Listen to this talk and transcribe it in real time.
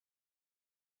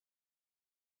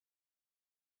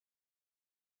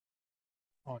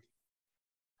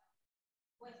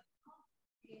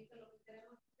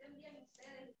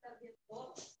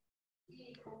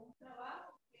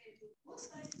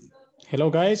Hello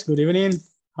guys, good evening.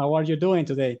 How are you doing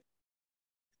today?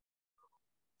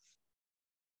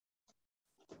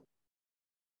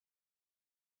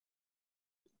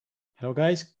 Hello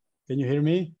guys, can you hear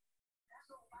me?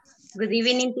 Good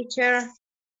evening, teacher.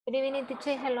 Good evening,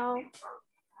 teacher. Hello.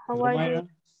 How Hello, are Myra.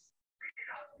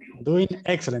 you? Doing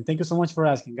excellent. Thank you so much for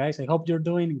asking, guys. I hope you're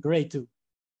doing great too.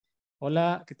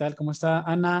 Hola, ¿qué tal? ¿Cómo está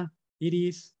Ana,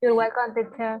 Iris? You're welcome,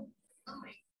 teacher.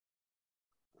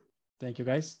 Thank you,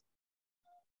 guys.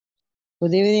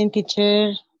 Good evening,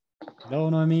 teacher. Hello,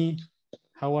 Noemi.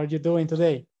 How are you doing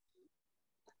today?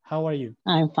 How are you?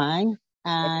 I'm fine.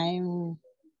 I'm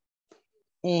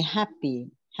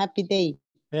happy. Happy day.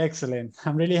 Excellent.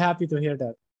 I'm really happy to hear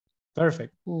that.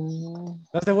 Perfect. Mm.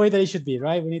 That's the way that it should be,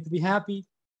 right? We need to be happy.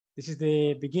 This is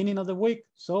the beginning of the week,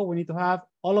 so we need to have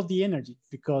all of the energy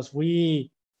because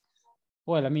we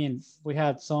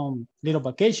had some little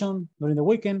vacation during the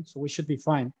weekend, so we should be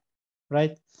fine,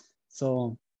 right?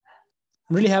 So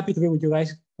I'm really happy to be with you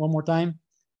guys one more time.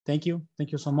 Thank you.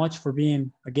 Thank you so much for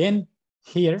being again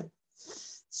here.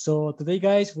 So today,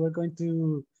 guys, we're going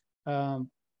to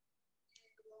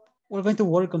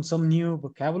work on some new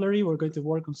vocabulary. We're going to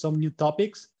work on some new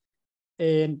topics,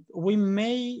 and we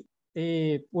may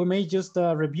just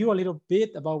review a little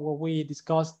bit about what we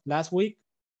discussed last week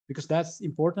because that's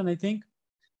important, I think.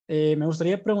 Me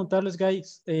gustaría preguntarles,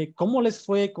 guys, ¿cómo les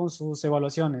fue con sus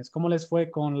evaluaciones? ¿Cómo les fue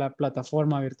con la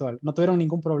plataforma virtual? ¿No tuvieron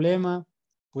ningún problema?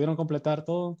 ¿Pudieron completar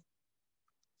todo?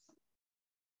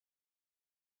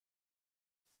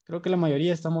 Creo que la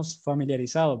mayoría estamos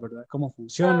familiarizados, ¿verdad? ¿Cómo No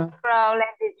funciona? problem,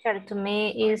 teacher. To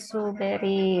me is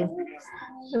very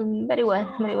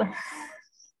well, very well.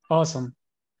 Awesome.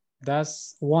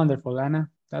 That's wonderful, Anna.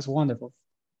 That's wonderful.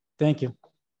 Thank you.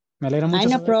 Me alegra mucho. No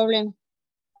saber. problem.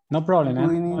 No problem, Good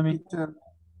Anna. evening, Mami. teacher.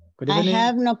 Good I evening.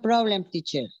 have no problem,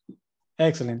 teacher.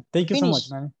 Excellent. Thank you so much,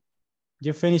 Finish. man.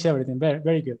 You finished everything. Very,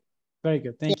 very good. Very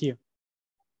good. Thank you.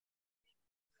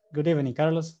 Good evening,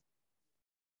 Carlos.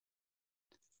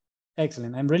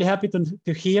 Excellent. I'm really happy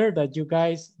to hear that you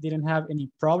guys didn't have any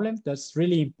problems. That's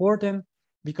really important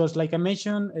because like I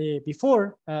mentioned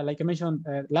before, like I mentioned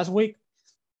last week,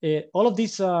 all of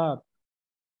these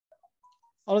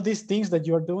things that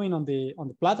you're doing on the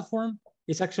platform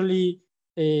is actually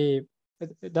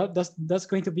that's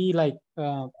going to be like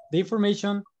the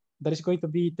information that is going to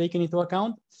be taken into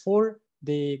account for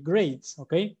the grades.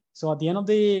 Okay, so at the end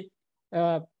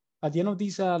of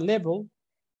this level,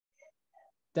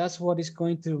 that's what is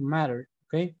going to matter.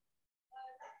 Okay.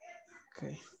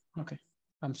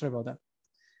 I'm sorry about that.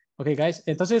 Okay, guys.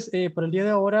 Entonces, por el día de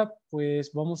ahora,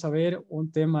 pues vamos a ver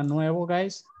un tema nuevo,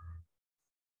 guys.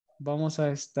 Vamos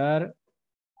a estar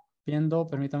viendo,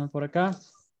 permítanme por acá.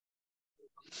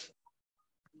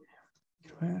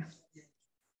 Quiero ver.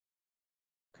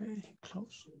 Okay,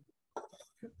 close.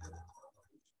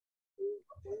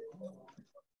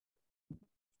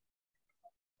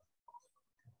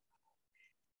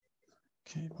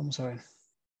 Okay, vamos a ver.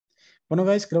 Bueno,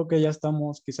 guys, creo que ya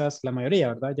estamos quizás la mayoría,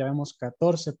 ¿verdad? Ya vemos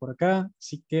 14 por acá,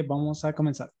 así que vamos a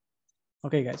comenzar.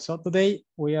 Okay, guys, so today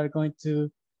we are going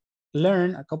to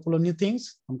learn a couple of new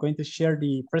things. I'm going to share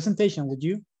the presentation with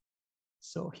you.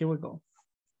 So here we go.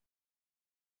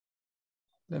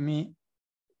 Let me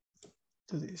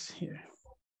do this here.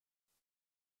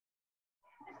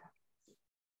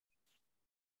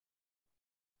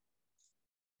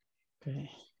 Okay.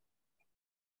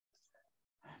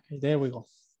 Okay, there we go.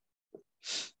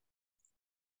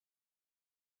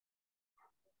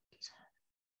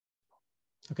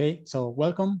 Okay, so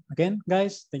welcome again,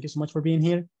 guys. Thank you so much for being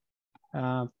here.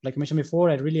 Like I mentioned before,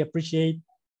 I really appreciate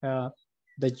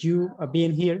that you are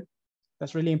being here.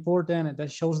 That's really important, and that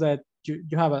shows that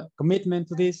you have a commitment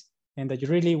to this and that you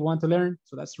really want to learn.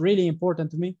 So that's really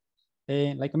important to me.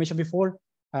 And like I mentioned before,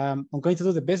 I'm going to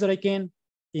do the best that I can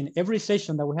in every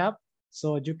session that we have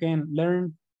so you can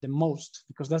learn the most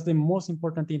because that's the most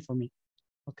important thing for me.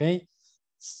 Okay,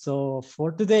 so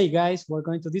for today, guys, we're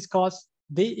going to discuss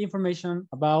the information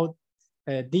about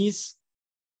these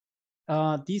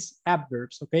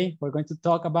adverbs. Okay, we're going to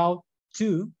talk about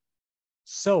to,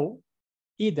 so,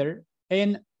 either,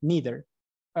 and neither.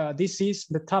 This is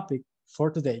the topic for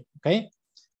today. Okay,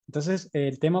 entonces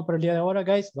el tema para el día de ahora,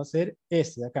 guys, va a ser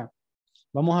este de acá.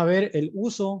 Vamos a ver el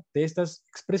uso de estas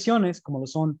expresiones como lo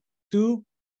son to,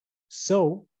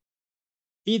 so,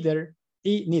 either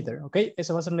y neither. Ok,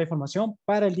 esa va a ser la información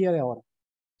para el día de ahora.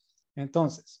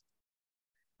 Entonces,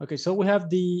 okay, so we have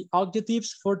the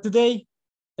adjectives for today,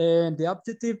 and the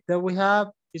objective that we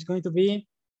have is going to be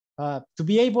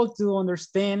able to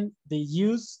understand the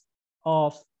use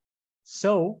of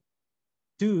so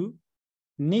to,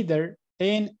 neither,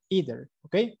 and either,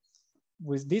 okay?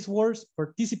 With these words,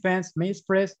 participants may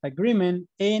express agreement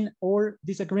and or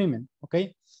disagreement,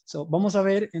 okay? So, vamos a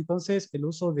ver entonces el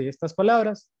uso de estas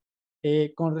palabras.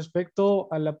 Con respecto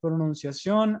a la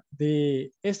pronunciación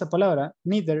de esta palabra,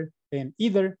 neither and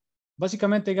either,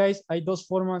 básicamente, guys, hay dos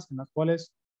formas en las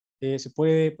cuales se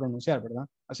puede pronunciar, ¿verdad?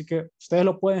 Así que ustedes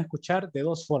lo pueden escuchar de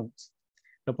dos formas.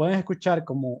 Lo pueden escuchar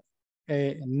como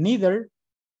neither,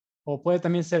 o puede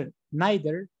también ser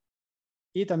neither,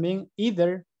 y también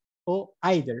either o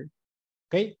either,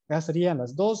 ¿ok? Esas serían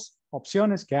las dos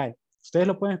opciones que hay. Ustedes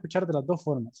lo pueden escuchar de las dos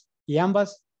formas, y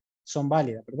ambas son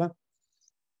válidas, ¿verdad?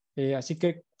 Así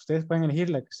que ustedes pueden elegir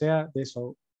la que sea de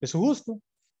su gusto,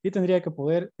 y tendría que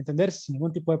poder entenderse sin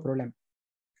ningún tipo de problema,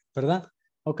 ¿verdad?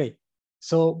 Okay,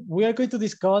 so we are going to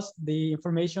discuss the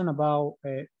information about,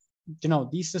 you know,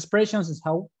 these expressions and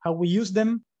how we use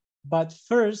them. But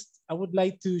first, I would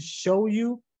like to show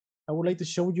you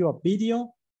a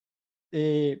video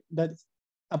that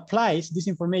applies this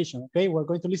information. Okay, we're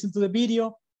going to listen to the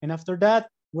video, and after that,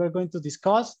 we're going to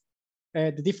discuss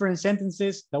the different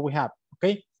sentences that we have.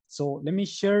 Okay, so let me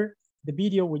share the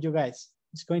video with you guys.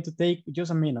 It's going to take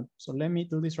just a minute. So let me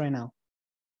do this right now.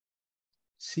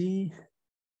 See.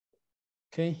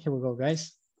 Okay, here we go,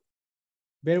 guys.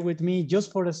 Bear with me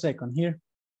just for a second here.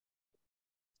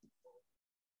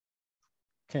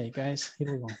 Okay, guys,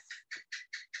 here we go.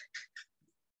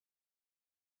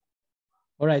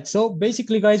 All right, so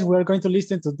basically, guys, we're going to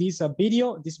listen to this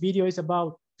video. This video is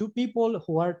about two people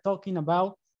who are talking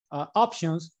about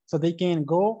options so they can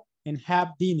go and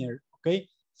have dinner, okay?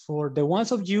 For the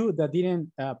ones of you that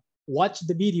didn't watch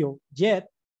the video yet,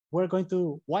 we're going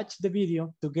to watch the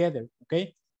video together,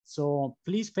 okay? So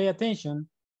please pay attention,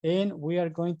 and we're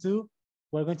going to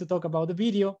talk about the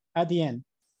video at the end.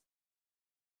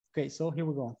 Okay, so here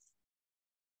we go.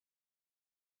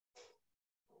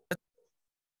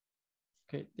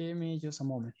 Okay, give me just a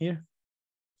moment here.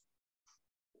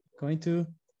 Going to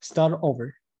start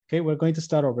over. Okay, we're going to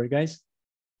start over, guys.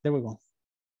 There we go.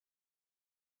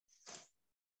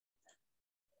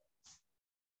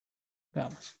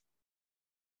 Vamos.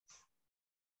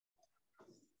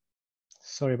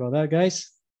 Sorry about that,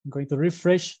 guys. I'm going to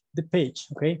refresh the page,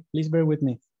 okay? Please bear with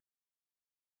me.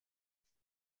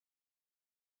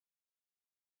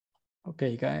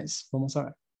 Okay, guys, vamos a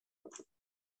ver.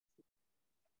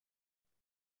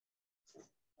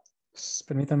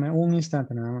 Permítame un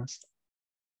instante nada más.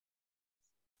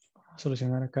 Vamos a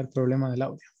solucionar acá el problema del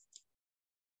audio.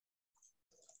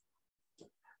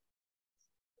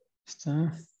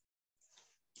 Está.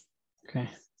 Okay.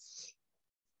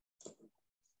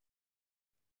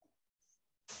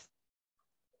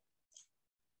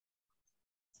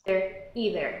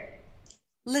 Either.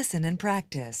 Listen and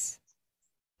practice.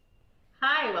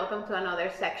 Hi, welcome to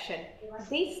another section.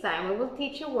 This time we will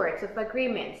teach you words of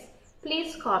agreements.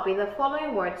 Please copy the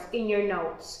following words in your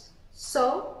notes.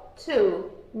 So,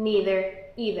 to,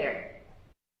 neither, either.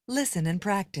 Listen and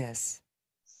practice.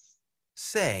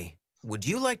 Say, would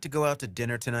you like to go out to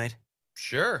dinner tonight?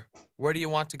 Sure. Where do you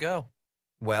want to go?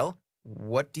 Well,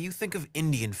 what do you think of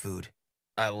Indian food?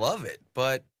 I love it,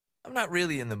 but I'm not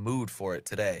really in the mood for it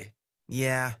today.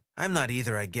 Yeah, I'm not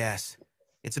either, I guess.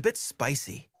 It's a bit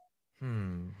spicy.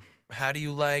 How do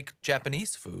you like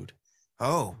Japanese food?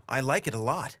 Oh, I like it a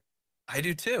lot. I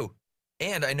do too.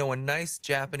 And I know a nice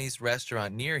Japanese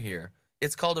restaurant near here.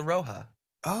 It's called Aroha.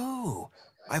 Oh,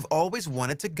 I've always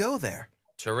wanted to go there.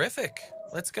 Terrific.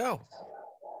 Let's go.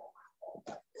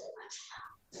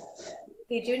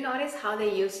 Did you notice how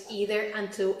they use either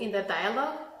and to in the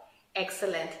dialogue?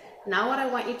 Excellent. Now what I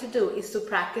want you to do is to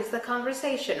practice the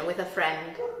conversation with a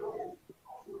friend.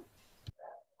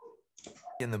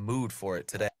 In the mood for it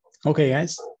today. Okay,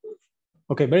 guys.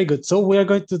 Okay, very good. So we are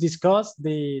going to discuss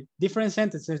the different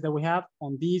sentences that we have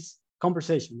on this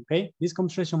conversation, okay? This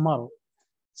conversation model.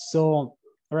 So,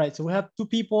 all right, so we have two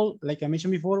people, like I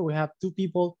mentioned before, we have two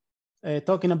people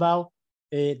talking about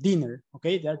dinner,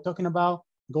 okay? They're talking about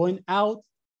going out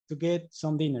to get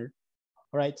some dinner.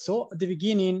 All right, so at the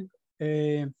beginning,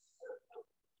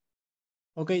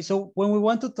 okay, so when we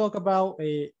want to talk about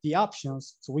the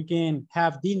options, so we can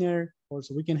have dinner, or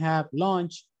so we can have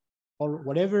lunch, or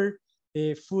whatever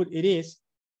food it is,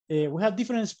 we have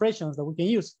different expressions that we can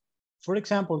use. For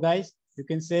example, guys, you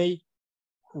can say,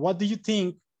 what do you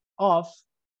think of?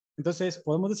 Entonces,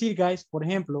 podemos decir, guys, por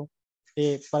ejemplo,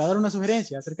 para dar una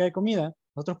sugerencia acerca de comida,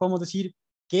 nosotros podemos decir,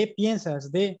 ¿qué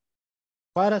piensas de?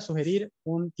 Para sugerir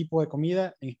un tipo de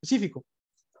comida en específico.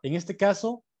 En este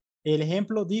caso, el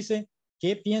ejemplo dice,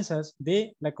 ¿qué piensas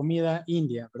de la comida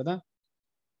india? ¿Verdad?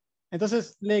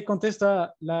 Entonces, le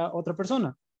contesta la otra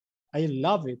persona. I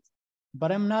love it,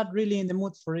 but I'm not really in the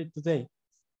mood for it today.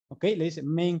 Ok, le dice,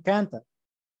 me encanta,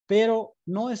 pero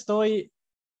no estoy...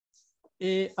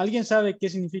 ¿Alguien sabe qué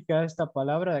significa esta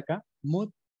palabra de acá?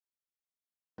 Mood.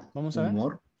 Vamos a ver.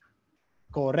 Humor.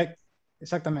 Correcto,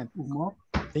 exactamente. Humor.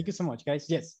 Thank you so much, guys.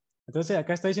 Yes. Entonces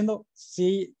acá está diciendo,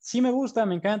 sí, sí me gusta,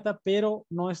 me encanta, pero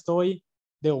no estoy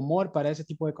de humor para ese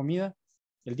tipo de comida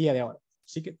el día de ahora.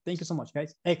 Así que, thank you so much,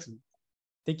 guys. Excellent.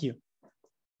 Thank you.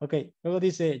 Ok, luego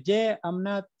dice, yeah, I'm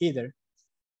not either.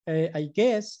 I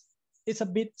guess it's a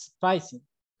bit spicy.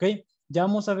 Ok, ya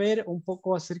vamos a ver un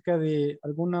poco acerca de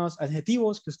algunos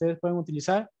adjetivos que ustedes pueden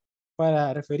utilizar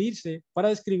para referirse, para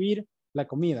describir la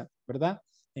comida, ¿verdad?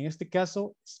 En este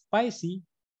caso, spicy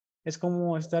es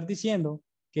como estar diciendo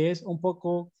que es un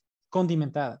poco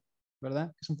condimentada,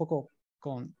 ¿verdad? Es un poco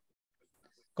con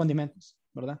condimentos,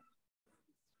 ¿verdad?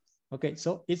 Ok,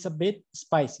 so it's a bit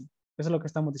spicy. Eso es lo que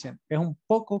estamos diciendo. Es un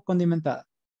poco condimentada.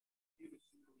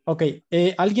 Ok,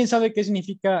 ¿alguien sabe qué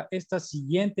significa esta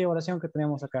siguiente oración que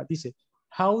tenemos acá? Dice,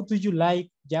 how do you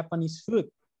like Japanese food?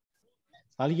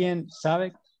 ¿Alguien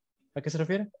sabe a qué se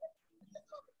refiere?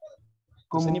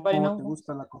 ¿Cómo anybody know? te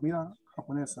gusta la comida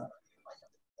japonesa?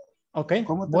 Ok,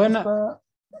 ¿Cómo te buena. gusta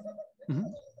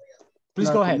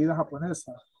Please la go ahead. comida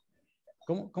japonesa?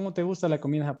 ¿Cómo te gusta la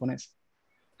comida japonesa?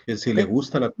 Que si le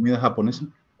gusta la comida japonesa.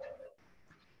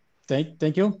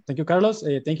 Thank you, Carlos.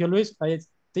 Thank you, Luis. I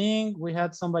think we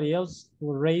had somebody else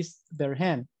who raised their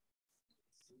hand.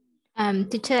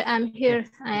 Teacher, I'm here.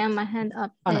 I am my hand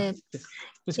up. Anna,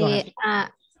 please go ahead.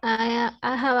 I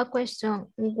have a question.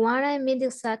 What I mean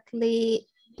exactly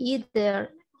either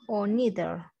or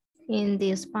neither in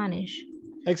the Spanish?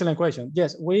 Excellent question.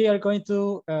 Yes, we are going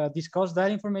to discuss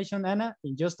that information, Anna,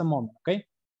 in just a moment, okay?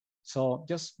 So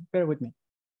just bear with me.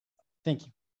 Thank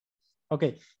you. Ok,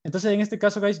 entonces en este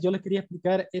caso, guys, yo les quería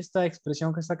explicar esta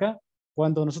expresión que está acá.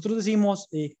 Cuando nosotros decimos,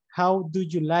 how do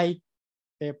you like,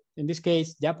 in this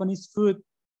case, Japanese food,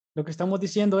 lo que estamos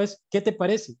diciendo es, ¿qué te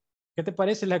parece? ¿Qué te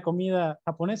parece la comida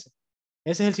japonesa?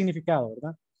 Ese es el significado,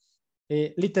 ¿verdad?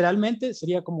 Literalmente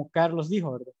sería como Carlos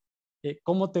dijo, ¿verdad?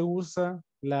 ¿Cómo te gusta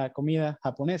la comida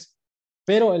japonesa?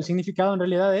 Pero el significado en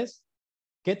realidad es,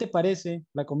 ¿qué te parece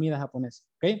la comida japonesa?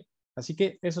 ¿Ok? Así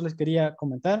que eso les quería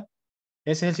comentar.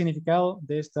 Ese es el significado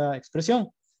de esta expresión.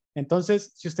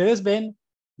 Entonces, si ustedes ven,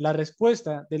 la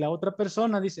respuesta de la otra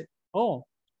persona dice, oh,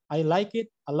 I like it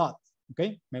a lot. ¿Ok?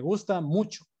 Me gusta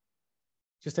mucho.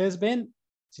 Si ustedes ven,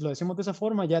 si lo decimos de esa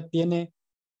forma, ya tiene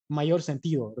mayor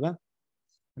sentido, ¿verdad?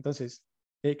 Entonces,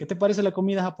 ¿qué te parece la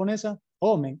comida japonesa?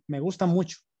 Oh, me gusta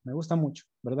mucho,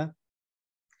 ¿verdad?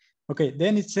 Ok,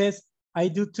 then it says, I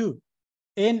do too.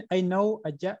 And I know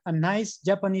a nice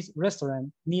Japanese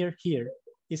restaurant near here.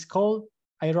 It's called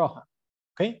Iroha.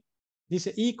 ¿Ok?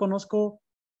 Dice, y conozco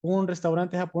un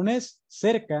restaurante japonés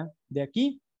cerca de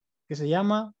aquí que se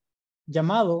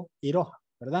llamado Iroha,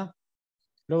 ¿verdad?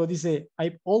 Luego dice,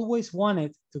 I've always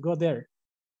wanted to go there.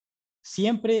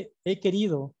 Siempre he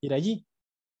querido ir allí.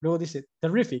 Luego dice,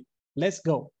 terrific, let's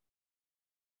go.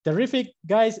 Terrific,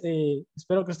 guys,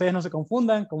 espero que ustedes no se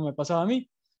confundan, como me pasaba a mí,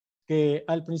 que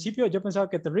al principio yo pensaba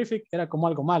que terrific era como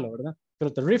algo malo, ¿verdad?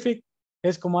 Pero terrific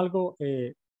es como algo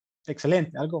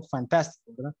excelente, algo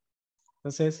fantástico, ¿verdad?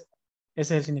 Entonces,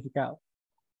 ese es el significado.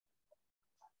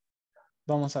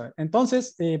 Vamos a ver.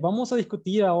 Entonces, vamos a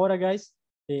discutir ahora, guys,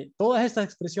 todas estas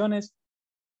expresiones,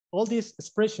 all these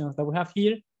expressions that we have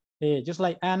here, just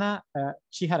like Anna,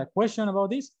 she had a question about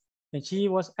this, and she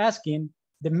was asking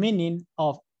the meaning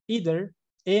of either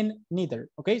and neither.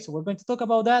 Okay, so we're going to talk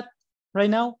about that right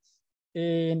now.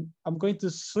 And I'm going to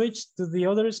switch to the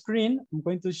other screen. I'm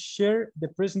going to share the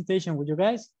presentation with you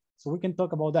guys so we can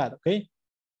talk about that, okay?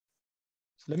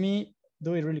 So let me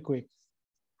do it really quick.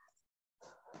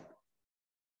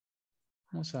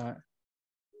 Vamos a ver.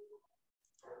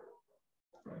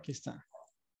 Aquí está.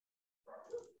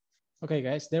 Okay,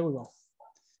 guys, there we go.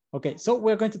 Okay, so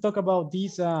we're going to talk about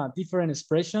these different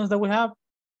expressions that we have.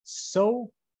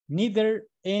 So, neither,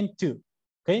 and to,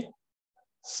 okay?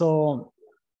 So,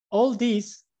 all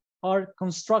these are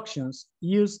constructions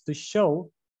used to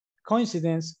show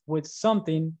coincidence with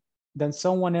something that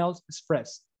someone else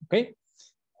expressed, okay?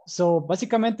 So,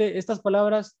 básicamente, estas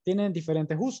palabras tienen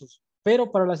diferentes usos,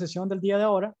 pero para la sesión del día de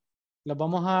ahora, las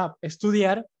vamos a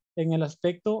estudiar en el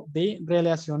aspecto de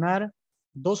relacionar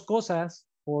dos cosas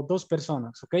o dos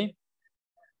personas, ¿ok?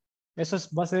 Eso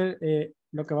va a ser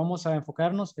lo que vamos a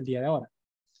enfocarnos el día de ahora.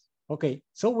 Ok,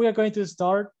 so we are going to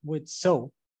start with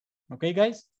so. Ok,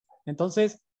 guys.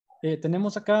 Entonces,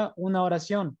 tenemos acá una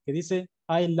oración que dice,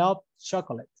 I love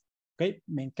chocolate. Ok,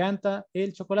 me encanta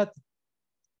el chocolate.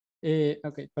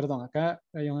 Ok, perdón, acá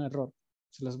hay un error.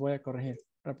 Se los voy a corregir.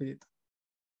 rapidito.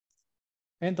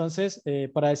 Entonces,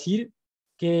 para decir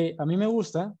que a mí me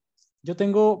gusta, yo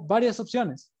tengo varias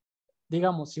opciones.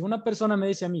 Digamos, si una persona me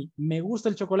dice a mí, me gusta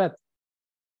el chocolate,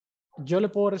 yo le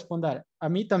puedo responder, a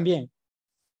mí también.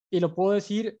 Y lo puedo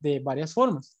decir de varias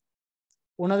formas.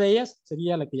 Una de ellas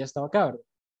sería la que ya estaba acá, ¿verdad?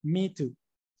 Me too.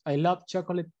 I love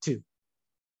chocolate too.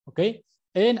 Okay?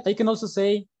 And I can also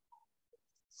say,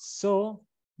 so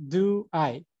do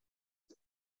I.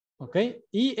 Okay?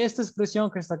 Y esta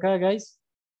expresión que está acá, guys,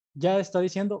 ya está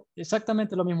diciendo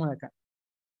exactamente lo mismo de acá.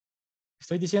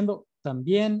 Estoy diciendo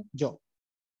también yo.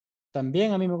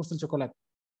 También a mí me gusta el chocolate.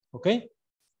 ¿Ok?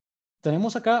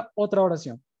 Tenemos acá otra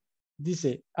oración.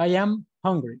 Dice, I am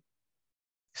hungry.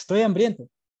 Estoy hambriento.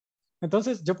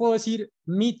 Entonces, yo puedo decir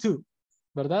me too,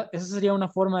 ¿verdad? Esa sería una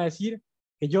forma de decir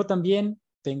que yo también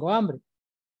tengo hambre.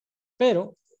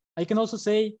 Pero, I can also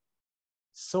say,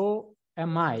 so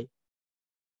am I.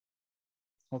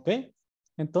 ¿Ok?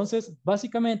 Entonces,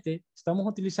 básicamente, estamos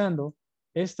utilizando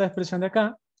esta expresión de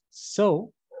acá,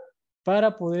 so,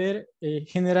 para poder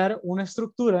generar una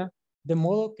estructura de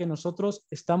modo que nosotros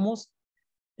estamos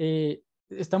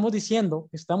diciendo,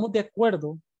 estamos de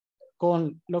acuerdo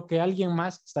con lo que alguien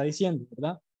más está diciendo,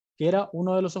 ¿verdad? Que era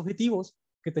uno de los objetivos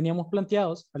que teníamos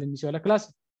planteados al inicio de la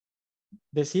clase.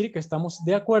 Decir que estamos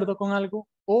de acuerdo con algo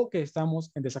o que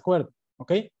estamos en desacuerdo,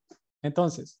 ¿ok?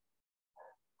 Entonces,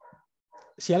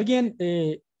 si alguien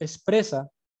expresa,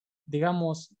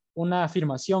 digamos, una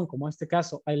afirmación, como en este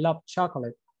caso, I love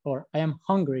chocolate, or I am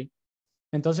hungry,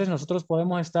 entonces nosotros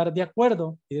podemos estar de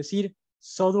acuerdo y decir,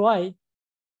 so do I,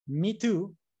 me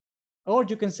too, or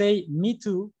you can say me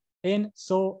too and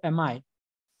so am I.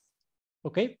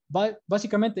 ¿Ok?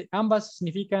 Básicamente ambas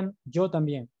significan yo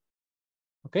también.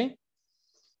 ¿Ok?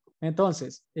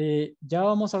 Entonces, ya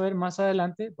vamos a ver más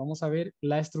adelante, vamos a ver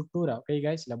la estructura. ¿Ok,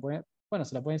 guys? Se la voy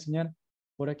a enseñar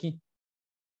por aquí.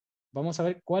 Vamos a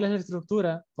ver cuál es la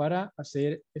estructura para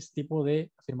hacer este tipo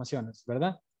de afirmaciones,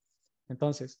 ¿verdad?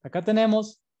 Entonces, acá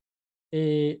tenemos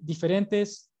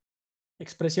diferentes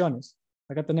expresiones.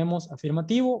 Acá tenemos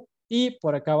afirmativo y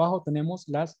por acá abajo tenemos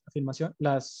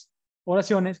las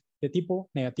oraciones de tipo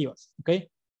negativas. ¿Ok?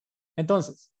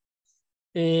 Entonces,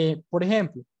 por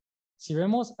ejemplo, si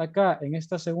vemos acá en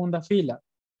esta segunda fila,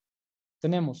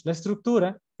 tenemos la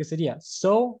estructura que sería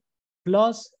so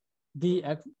plus the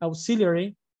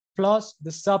auxiliary plus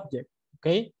the subject.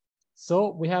 ¿Ok? So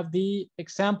we have the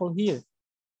example here.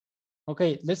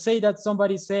 Okay, let's say that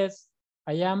somebody says,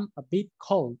 I am a bit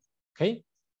cold. Okay?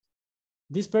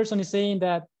 This person is saying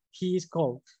that he is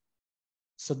cold.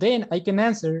 So then I can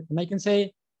answer and I can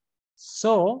say,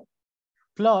 so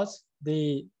plus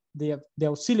the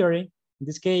auxiliary, in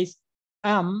this case,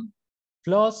 am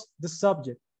plus the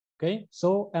subject. Okay,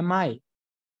 so am I.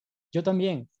 Yo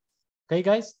también. Okay,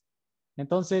 guys.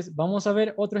 Entonces, vamos a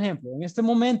ver otro ejemplo. En este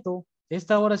momento,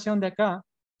 esta oración de acá,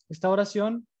 esta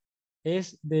oración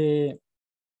es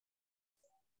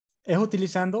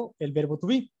utilizando el verbo to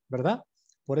be, ¿verdad?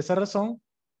 Por esa razón,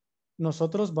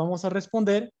 nosotros vamos a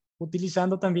responder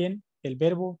utilizando también el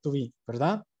verbo to be,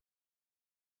 ¿verdad?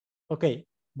 Ok,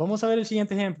 vamos a ver el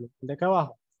siguiente ejemplo, el de acá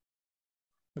abajo.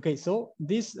 Ok, so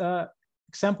this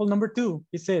example number 2,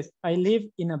 it says, I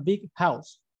live in a big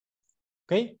house.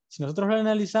 Ok, si nosotros lo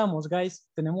analizamos, guys,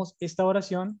 tenemos esta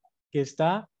oración que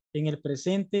está en el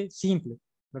presente simple,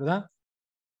 ¿verdad?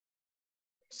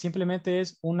 Simplemente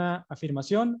es una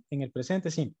afirmación en el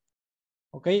presente simple.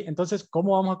 Ok, entonces,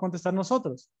 ¿cómo vamos a contestar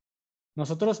nosotros?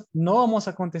 Nosotros no vamos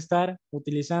a contestar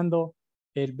utilizando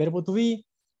el verbo to be,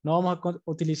 no vamos a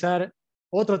utilizar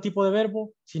otro tipo de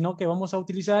verbo, sino que vamos a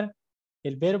utilizar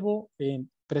el verbo en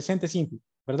presente simple,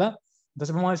 ¿verdad?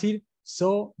 Entonces vamos a decir,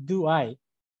 so do I.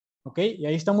 ¿Ok? Y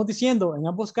ahí estamos diciendo, en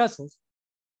ambos casos,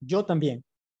 yo también,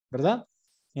 ¿verdad?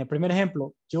 En el primer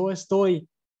ejemplo, yo estoy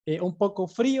un poco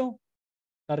frío,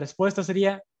 la respuesta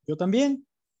sería, yo también.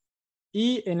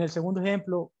 Y en el segundo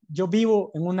ejemplo, yo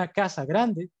vivo en una casa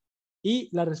grande.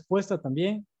 Y la respuesta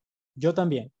también, yo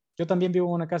también. Yo también vivo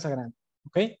en una casa grande.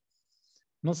 ¿Ok?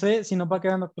 No sé si nos va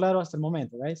quedando claro hasta el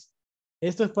momento, guys.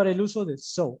 Esto es para el uso de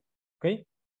so. ¿Ok?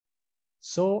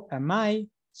 So am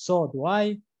I, so do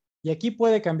I. Y aquí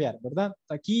puede cambiar, ¿verdad?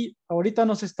 Aquí ahorita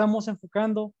nos estamos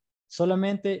enfocando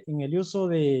solamente en el uso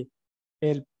de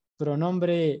el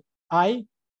pronombre I,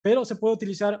 pero se puede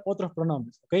utilizar otros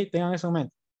pronombres. ¿Ok? Tengan eso en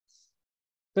mente.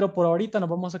 Pero por ahorita nos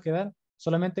vamos a quedar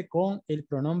solamente con el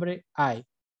pronombre I.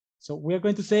 So we are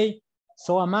going to say,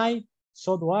 so am I,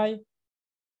 so do I,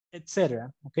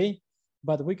 etc. Okay?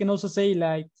 But we can also say,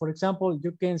 like, for example,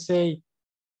 you can say,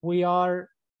 we are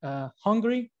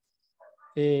hungry,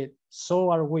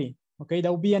 so are we. Okay,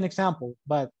 that would be an example,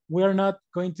 but we are not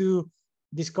going to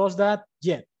discuss that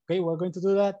yet. Okay, we're going to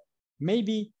do that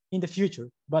maybe in the future.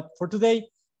 But for today,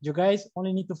 you guys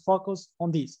only need to focus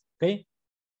on this. Okay,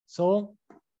 so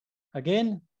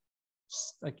again,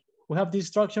 we have this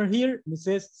structure here. It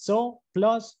says so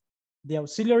plus the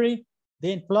auxiliary,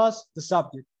 then plus the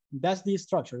subject. That's the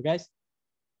structure, guys.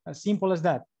 As simple as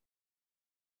that.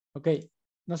 Ok,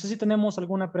 no sé si tenemos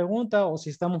alguna pregunta o si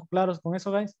estamos claros con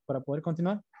eso, guys, para poder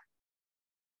continuar.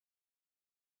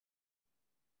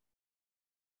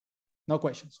 No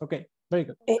questions. Ok, very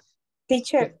good.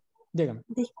 Teacher, Okay, dígame.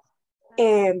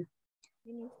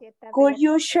 could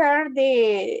you share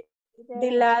the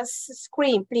last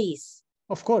screen, please?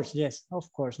 Of course, yes,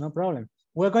 of course, no problem.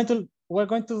 We're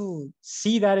going to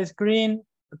see that screen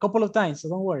a couple of times, so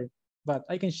don't worry. But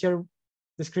I can share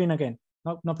the screen again.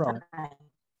 No problem.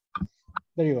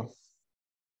 There you go.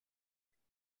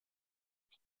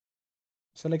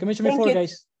 So like I mentioned before,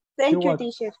 guys. Thank you,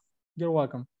 teacher. You're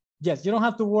welcome. Yes, you don't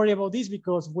have to worry about this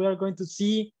because we are going to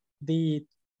see the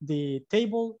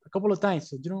table a couple of times.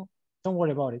 So you don't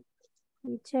worry about it.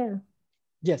 Teacher.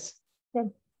 Yes.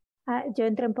 Yo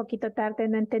entré un poquito tarde,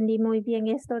 no entendí muy bien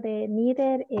esto de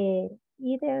neither,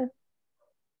 either.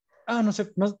 No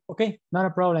sé, no, okay, not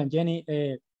a problem, Jenny.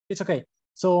 It's okay.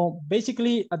 So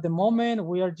basically, at the moment,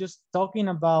 we are just talking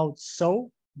about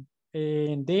so,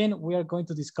 and then we are going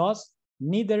to discuss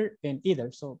neither and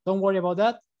either. So don't worry about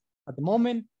that. At the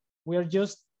moment, we are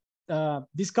just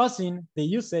discussing the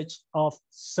usage of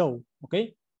so,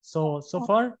 okay? So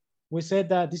far, we said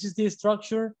that this is the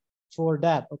structure for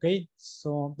that, okay?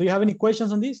 So do you have any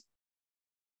questions on this?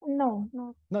 No.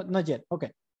 Not yet,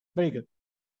 okay. Very good.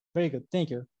 Very good, thank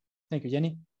you. Thank you,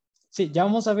 Jenny. Sí, ya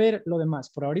vamos a ver lo demás.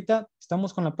 Por ahorita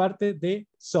estamos con la parte de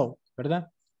so,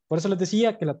 ¿verdad? Por eso les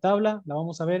decía que la tabla la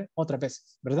vamos a ver otras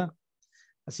veces, ¿verdad?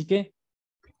 Así que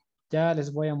ya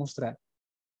les voy a mostrar.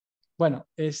 Bueno,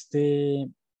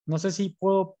 no sé si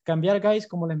puedo cambiar, guys,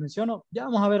 como les menciono. Ya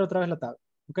vamos a ver otra vez la tabla,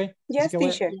 ¿ok? Yes,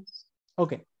 teacher.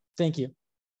 Okay, thank you.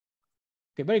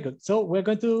 Okay, very good. So we're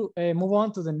going to move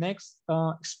on to the next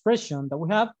expression that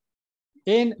we have.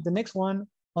 And the next one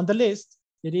on the list,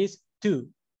 it is to.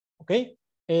 Okay,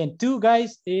 and to,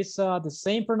 guys, is the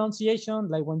same pronunciation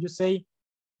like when you say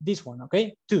this one,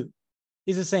 okay? To,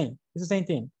 it's the same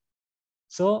thing.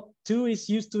 So to is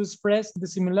used to express the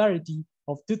similarity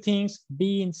of two things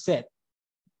being said,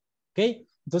 okay?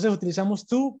 Entonces utilizamos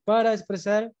to para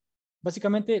expresar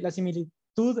básicamente la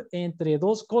similitud entre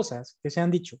dos cosas que se han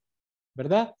dicho,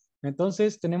 ¿verdad?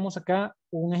 Entonces tenemos acá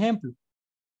un ejemplo.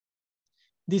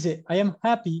 Dice, I am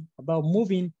happy about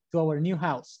moving to our new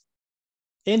house.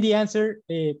 And the answer,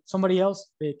 somebody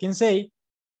else can say,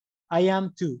 I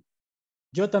am too.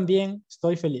 Yo también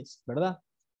estoy feliz, ¿verdad?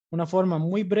 Una forma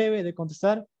muy breve de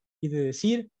contestar y de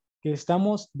decir que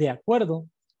estamos de acuerdo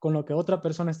con lo que otra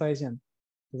persona está diciendo,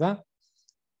 ¿verdad?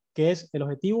 Que es el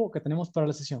objetivo que tenemos para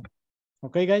la sesión.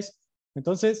 ¿Ok, guys?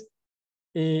 Entonces,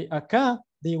 acá,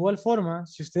 de igual forma,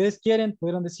 si ustedes quieren,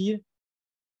 pudieran decir,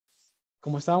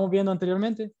 como estábamos viendo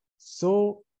anteriormente,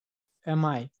 so am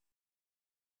I.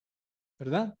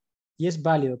 ¿Verdad? Y es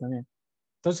válido también.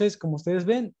 Entonces, como ustedes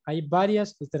ven, hay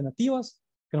varias alternativas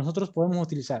que nosotros podemos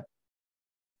utilizar.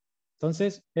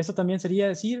 Entonces, eso también sería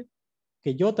decir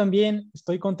que yo también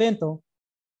estoy contento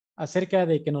acerca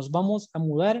de que nos vamos a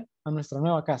mudar a nuestra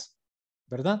nueva casa.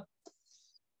 ¿Verdad?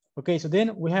 Okay, so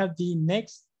then we have the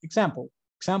next example.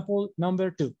 Example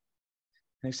number 2.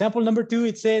 In example number 2,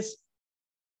 it says,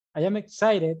 I am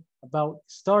excited about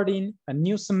starting a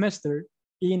new semester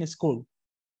in school.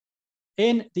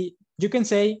 And you can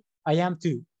say, I am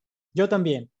too. Yo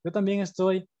también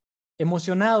estoy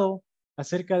emocionado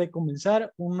acerca de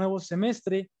comenzar un nuevo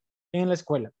semestre en la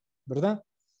escuela, ¿verdad?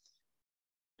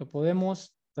 Lo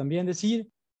podemos también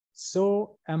decir,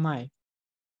 so am I,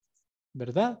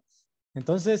 ¿verdad?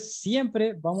 Entonces,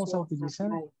 siempre vamos a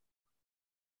utilizar,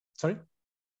 sorry,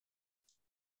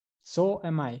 so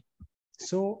am I,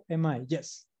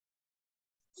 yes,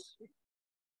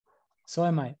 so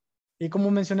am I. Y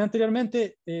como mencioné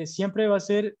anteriormente, siempre va a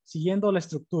ser siguiendo la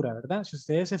estructura, ¿verdad? Si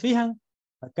ustedes se fijan,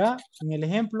 acá en el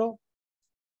ejemplo,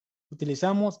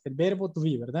 utilizamos el verbo to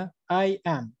be, ¿verdad? I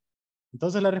am.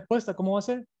 Entonces la respuesta, ¿cómo va a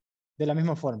ser? De la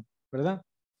misma forma, ¿verdad?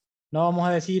 No vamos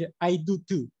a decir I do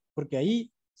too, porque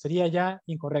ahí sería ya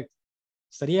incorrecto.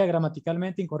 Sería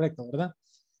gramaticalmente incorrecto, ¿verdad?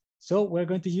 So we're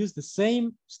going to use the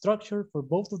same structure for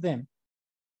both of them.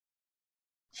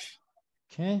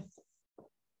 Okay.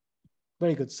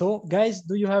 Very good. So, guys,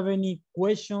 do you have any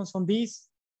questions on this?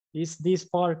 Is this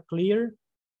part clear?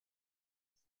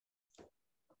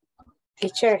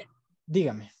 Teacher.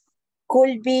 Dígame.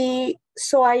 Could be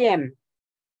so I am.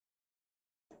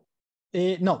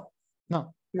 No.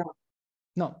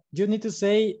 No, you need to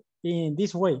say in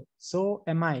this way. So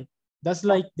am I. That's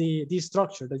like the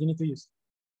structure that you need to use.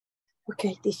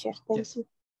 Okay, teacher. Thank you.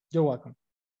 You're welcome.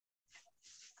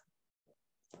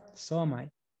 So am I.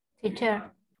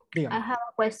 Teacher, Dígame. I have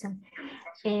a question.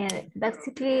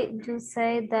 Basically, you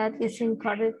say that it's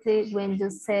incorrect when you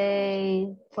say,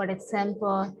 for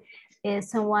example,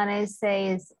 someone else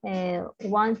says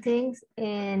one thing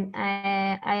and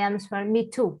I answer me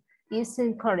too. It's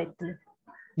incorrect.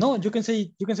 No, you can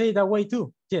say it that way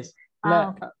too. Yes.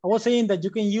 Okay. I was saying that you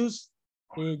can use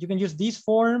this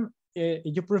form.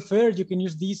 If you prefer, you can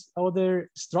use this other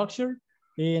structure,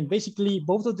 and basically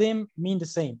both of them mean the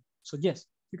same. So yes,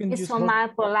 you can use. It's so my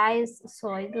polite, so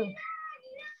I do.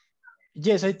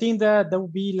 Yes, I think that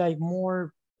would be like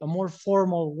a more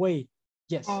formal way.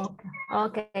 Yes. Okay.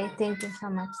 Okay. Thank you so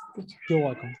much, teacher. You're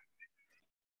welcome.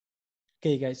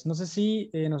 Okay, guys. No sé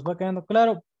si nos va quedando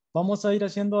claro. Vamos a ir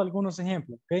haciendo algunos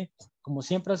ejemplos, ¿ok? Como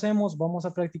siempre hacemos, vamos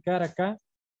a practicar acá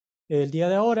el día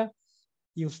de ahora.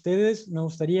 Y ustedes, me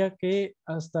gustaría que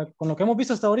hasta con lo que hemos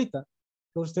visto hasta ahorita,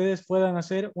 que ustedes puedan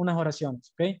hacer unas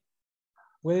oraciones, ¿ok?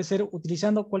 Puede ser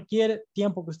utilizando cualquier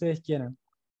tiempo que ustedes quieran.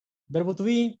 Verbo to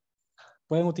be,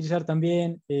 pueden utilizar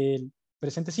también el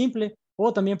presente simple,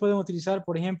 o también pueden utilizar,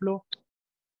 por ejemplo,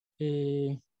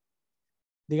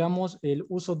 digamos, el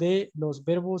uso de los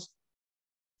verbos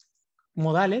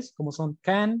modales, como son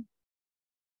can,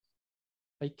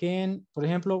 I can, por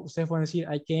ejemplo, ustedes pueden decir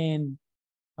I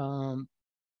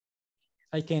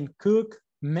can cook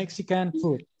Mexican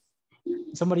food.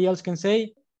 Somebody else can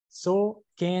say, so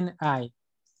can I.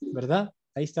 ¿Verdad?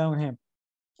 Ahí está un ejemplo.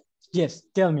 Yes,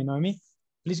 tell me, Noemi.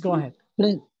 Please go ahead.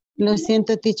 Lo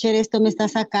siento, teacher, esto me está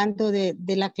sacando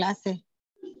de la clase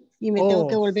y me tengo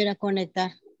que volver a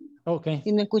conectar. Okay.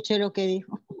 Y no escuché lo que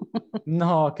dijo.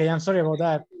 No, okay, I'm sorry about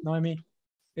that, Noemi.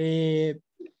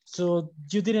 So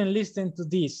you didn't listen to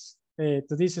this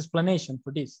explanation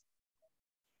for this,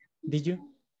 did you?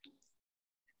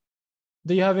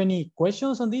 Do you have any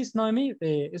questions on this, Noemi?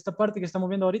 Esta parte que estamos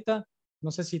viendo ahorita,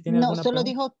 no sé si tiene alguna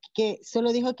pregunta.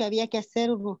 Solo dijo que había que hacer,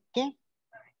 ¿qué?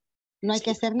 No hay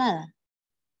que hacer nada.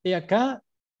 Acá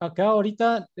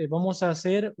ahorita vamos a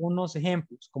hacer unos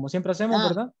ejemplos, como siempre hacemos,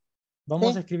 ¿verdad?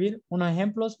 Vamos a escribir unos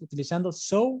ejemplos utilizando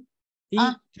so y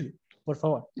to, por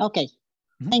favor. Okay,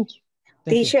 thank you.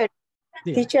 Teacher,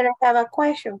 I have a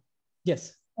question.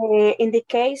 Yes. In the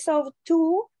case of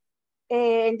to,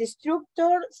 the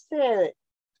instructor said,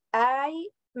 I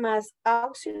más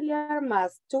auxiliar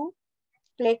más to,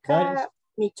 pleca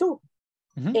me too.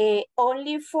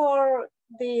 Only for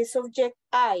the subject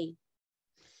I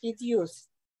is used.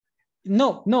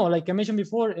 No, like I mentioned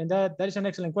before, and that is an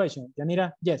excellent question,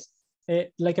 Yanira. Yes.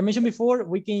 Like I mentioned before,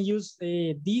 we can use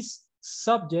this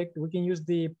subject, we can use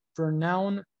the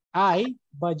pronoun I,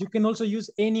 but you can also use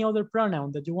any other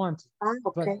pronoun that you want.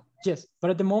 Okay.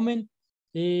 But at the moment,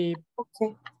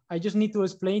 I just need to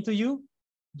explain to you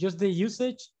just the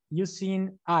usage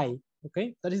using I,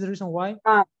 okay? That is the reason why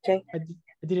I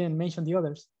didn't mention the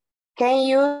others. Can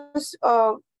you use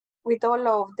with all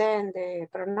of them the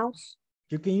pronouns?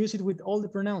 You can use it with all the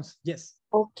pronouns, yes.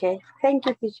 Okay, thank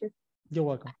you, teacher. You're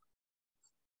welcome.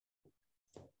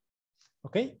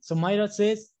 Okay, so Mayra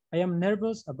says, I am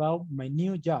nervous about my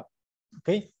new job.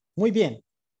 Okay, muy bien.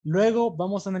 Luego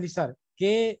vamos a analizar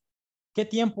qué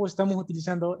tiempo estamos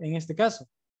utilizando en este caso.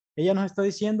 Ella nos está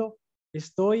diciendo,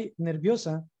 estoy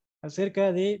nerviosa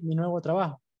acerca de mi nuevo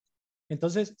trabajo.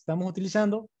 Entonces, estamos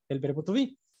utilizando el verbo to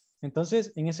be.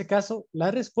 Entonces, en ese caso, la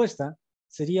respuesta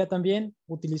sería también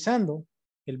utilizando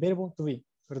el verbo to be,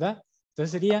 ¿verdad?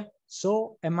 Entonces sería,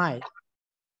 so am I.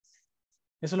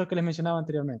 Eso es lo que les mencionaba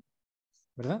anteriormente,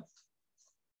 ¿verdad?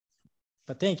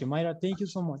 But thank you, Mayra. Thank you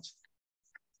so much.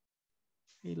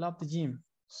 I love the gym.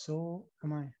 So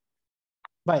am I.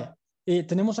 Vaya,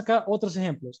 tenemos acá otros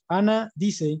ejemplos. Ana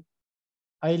dice,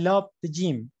 I love the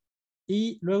gym.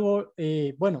 Y luego,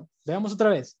 bueno, veamos otra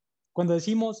vez. Cuando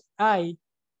decimos I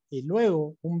y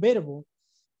luego un verbo,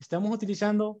 estamos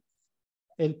utilizando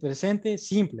el presente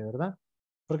simple, ¿verdad?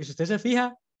 Porque si usted se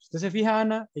fija,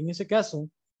 Ana, en ese caso,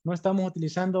 no estamos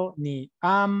utilizando ni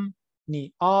am,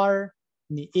 ni are,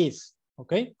 ni is,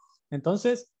 ¿ok?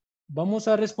 Entonces, vamos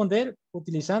a responder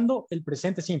utilizando el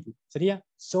presente simple. Sería,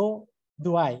 so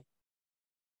do I,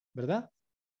 ¿verdad?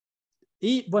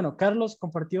 Y bueno, Carlos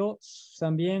compartió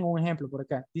también un ejemplo por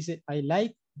acá. Dice, I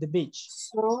like the beach.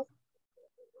 So.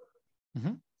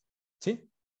 ¿Sí?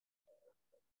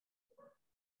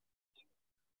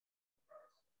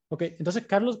 Ok, entonces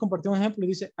Carlos compartió un ejemplo y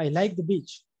dice, I like the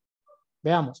beach.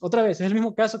 Veamos, otra vez, es el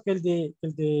mismo caso que el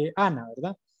de Ana,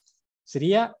 ¿verdad?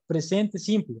 Sería presente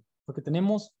simple, porque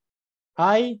tenemos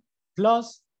I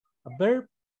plus a verb,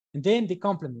 and then the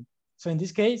complement. So in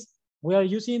this case, we are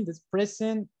using the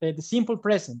present, the simple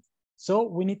present. So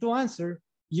we need to answer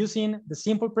using the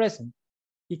simple present.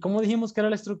 ¿Y cómo dijimos que era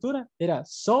la estructura? Era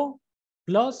so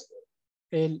plus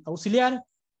el auxiliar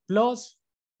plus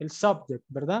el subject,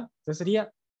 ¿verdad? Entonces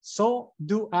sería so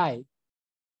do I.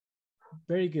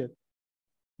 Very good.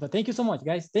 But thank you so much,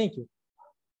 guys. Thank you.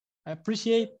 I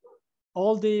appreciate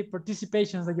all the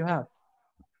participations that you have.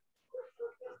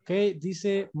 Okay,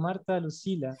 dice Marta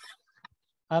Lucila.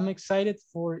 I'm excited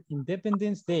for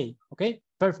Independence Day. Okay,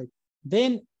 perfect.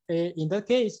 Then in that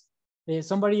case,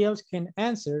 somebody else can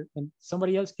answer and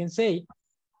somebody else can say,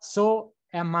 so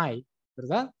am I,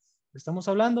 ¿verdad? Estamos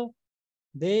hablando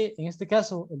de, en este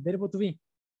caso, el verbo to be.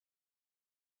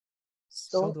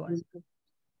 So do I.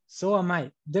 So am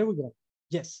I. There we go.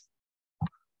 Yes.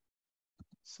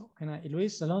 So can I?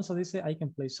 Luis Alonso dice, I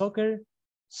can play soccer.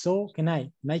 So can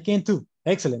I. And I can too.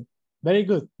 Excellent. Very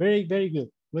good. Very, very good.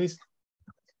 Luis,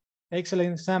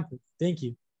 excellent example. Thank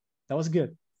you. That was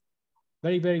good.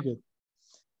 Very, very good.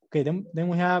 Okay, then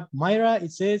we have Myra.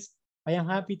 It says, I am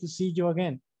happy to see you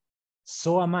again.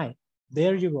 So am I.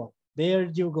 There you go. There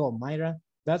you go, Myra.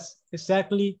 That's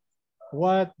exactly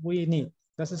what we need.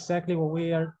 That's exactly what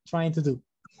we are trying to do.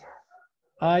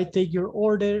 I take your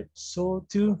order, so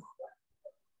too.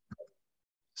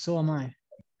 So am I.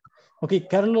 Okay,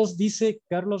 Carlos dice,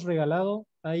 Carlos Regalado,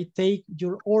 I take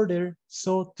your order,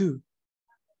 so too.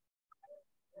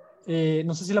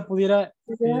 No sé si la pudiera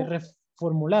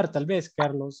reformular, tal vez,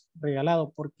 Carlos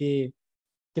Regalado, porque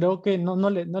creo que no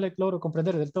le logro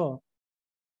comprender del todo.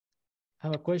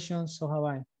 Have a question, so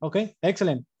have I. Ok,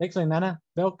 excellent, excellent, Ana.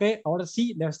 Veo que ahora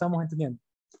sí le estamos entendiendo.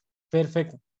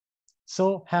 Perfecto.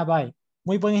 So have I.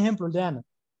 Muy buen ejemplo el de Ana,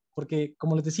 porque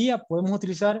como les decía, podemos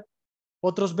utilizar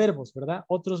otros verbos, ¿verdad?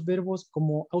 Otros verbos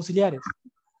como auxiliares.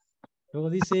 Luego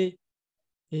dice,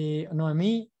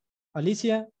 Noemí,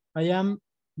 Alicia, I am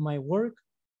my work.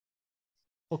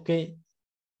 Ok.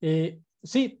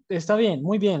 Sí, está bien,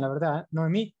 muy bien, la verdad,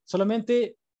 Noemí.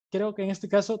 Solamente creo que en este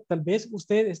caso, tal vez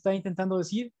usted está intentando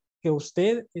decir que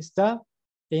usted está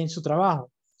en su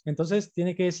trabajo. Entonces,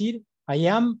 tiene que decir, I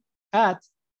am at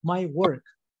my work.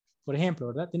 Por ejemplo,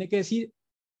 ¿verdad? Tiene que decir,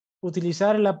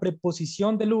 utilizar la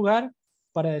preposición del lugar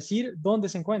para decir dónde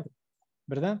se encuentra,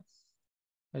 ¿verdad?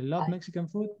 I love Mexican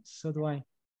food, so do I.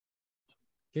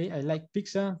 Okay, I like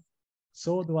pizza,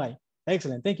 so do I.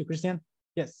 Excellent, thank you, Christian.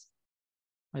 Yes.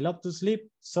 I love to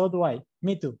sleep, so do I.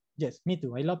 Me too. Yes, me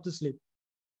too. I love to sleep.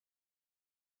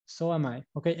 So am I.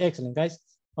 Okay, excellent, guys.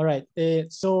 All right,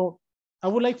 so I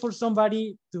would like for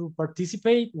somebody to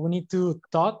participate. We need to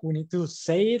talk, we need to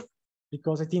say it,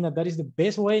 because I think that is the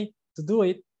best way to do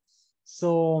it.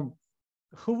 So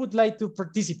who would like to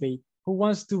participate? Who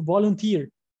wants to volunteer?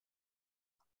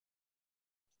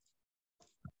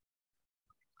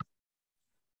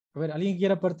 A ver, alguien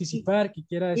quiera participar, que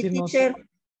quiera decirnos.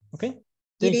 Okay.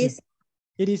 It is.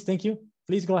 It is, thank you.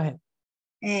 Please go ahead.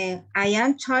 I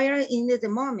am tired in the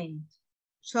moment.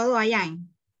 So do I am.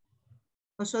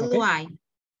 O so do I.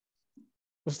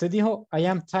 Usted dijo, I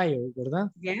am tired,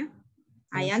 ¿verdad? Yeah.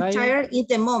 I am tired in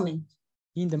the moment.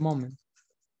 In the moment.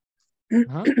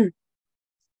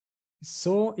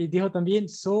 So, y dijo también,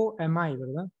 so am I,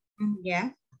 ¿verdad?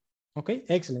 Yeah. Okay,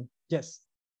 excellent. Yes.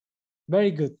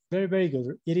 Very good. Very, very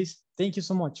good. It is. Thank you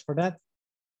so much for that.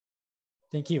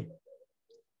 Thank you.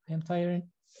 I am tired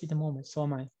in the moment. So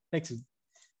am I. Excellent.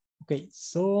 Okay,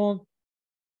 so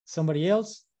somebody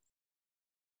else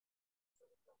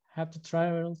have to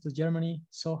travel to Germany.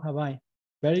 So have I.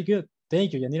 Very good.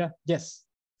 Thank you, Yanira. Yes.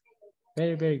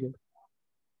 Very, very good.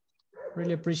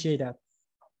 Really appreciate that.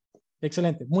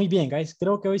 Excelente. Muy bien, guys.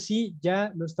 Creo que hoy sí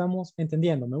ya lo estamos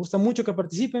entendiendo. Me gusta mucho que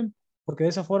participen porque de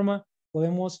esa forma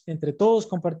podemos entre todos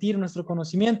compartir nuestro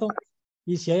conocimiento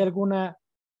y si hay alguna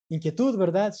inquietud,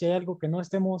 ¿verdad? Si hay algo que no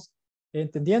estemos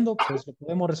entendiendo, pues lo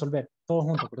podemos resolver todos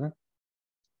juntos, ¿verdad?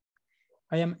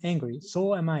 I am angry.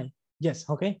 So am I. Yes.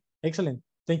 Okay. Excellent.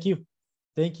 Thank you.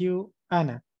 Thank you,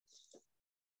 Anna.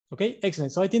 Okay.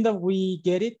 Excellent. So I think that we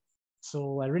get it.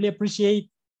 So I really appreciate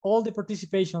all the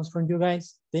participations from you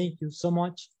guys. Thank you so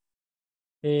much.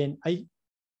 And I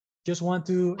just want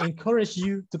to encourage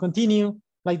you to continue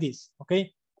like this.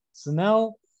 Okay. So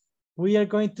now we are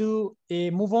going to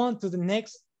move on to the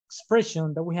next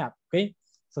expression that we have. Okay.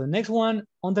 So the next one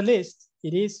on the list,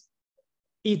 it is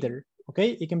either.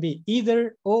 Okay. It can be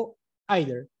either or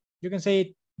either. You can say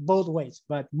it both ways,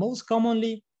 but most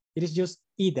commonly it is just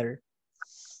either.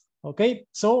 Okay.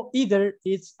 So either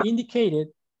is indicated,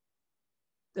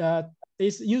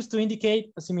 is used to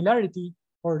indicate a similarity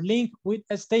or link with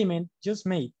a statement just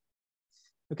made.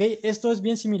 Ok, esto es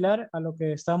bien similar a lo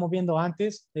que estábamos viendo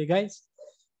antes, guys.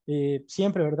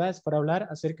 Siempre, ¿verdad? Es para hablar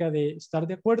acerca de estar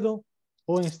de acuerdo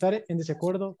o en estar en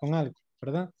desacuerdo con algo,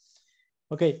 ¿verdad?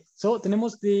 Okay, so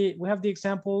tenemos we have the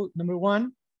example number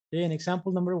 1. In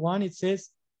example number 1, it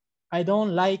says, I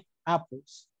don't like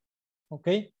apples. Ok,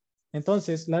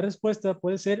 entonces la respuesta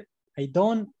puede ser, I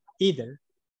don't either,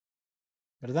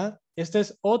 ¿verdad? Esta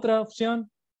es otra opción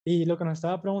y lo que nos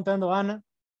estaba preguntando Ana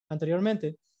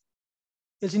anteriormente.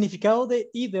 El significado de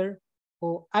either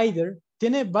o either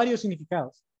tiene varios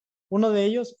significados. Uno de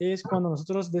ellos es cuando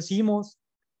nosotros decimos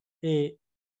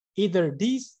either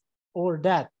this or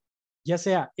that, ya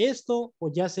sea esto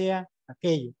o ya sea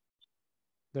aquello,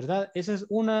 ¿verdad? Ese es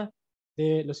uno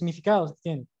de los significados que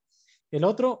tiene. El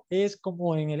otro es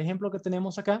como en el ejemplo que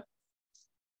tenemos acá,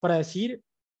 para decir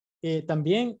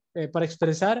también, para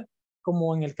expresar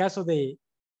como en el caso de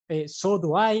so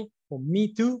do I o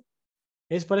me too,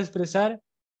 es para expresar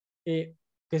que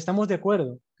estamos de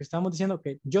acuerdo, que estamos diciendo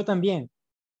que yo también,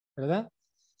 ¿verdad?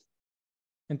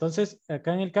 Entonces,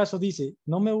 acá en el caso dice,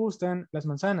 no me gustan las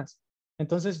manzanas.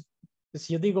 Entonces,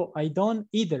 si yo digo, I don't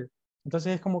either,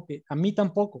 entonces es como que a mí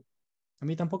tampoco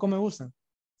me gustan.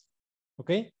 ¿Ok?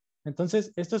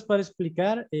 Entonces, esto es para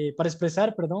explicar, para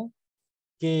expresar, perdón,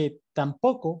 que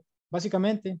tampoco,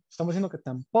 básicamente, estamos diciendo que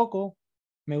tampoco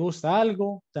me gusta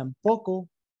algo, tampoco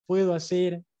puedo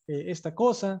hacer esta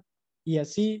cosa, y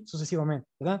así sucesivamente,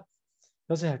 ¿verdad?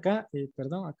 Entonces acá,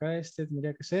 perdón, acá este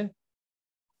tendría que ser,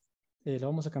 lo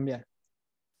vamos a cambiar.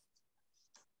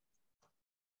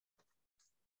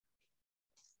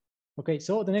 Okay,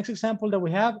 so the next example that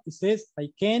we have, it says,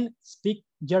 I can't speak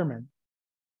German.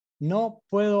 No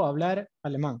puedo hablar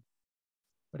alemán,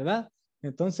 ¿verdad?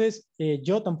 Entonces,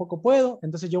 yo tampoco puedo,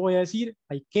 entonces yo voy a decir,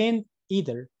 I can't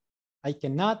either. I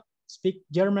cannot speak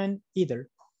German either.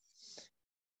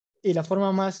 Y la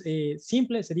forma más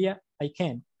simple sería, I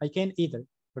can't either,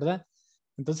 ¿verdad?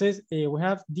 Entonces, we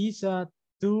have these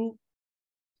two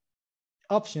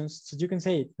options, so you can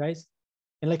say it, guys.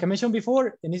 And like I mentioned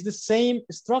before, and it's the same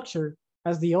structure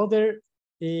as the other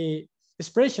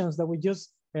expressions that we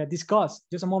just discussed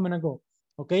just a moment ago.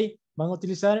 Okay, van a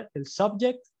utilizar el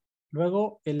subject,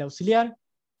 luego el auxiliar,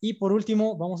 y por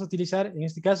último vamos a utilizar, en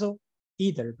este caso,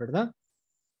 either, ¿verdad?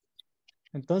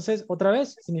 Entonces, otra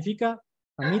vez, significa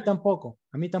a mí tampoco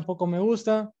me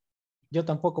gusta, yo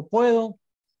tampoco puedo,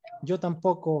 yo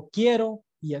tampoco quiero,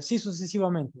 y así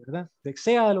sucesivamente, ¿verdad? De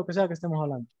sea de lo que sea que estemos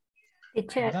hablando.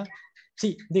 Teacher, ¿verdad?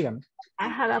 Sí, dígame. I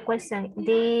have a question.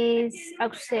 This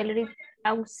auxiliary,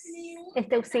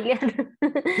 este auxiliar,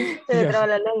 se me traba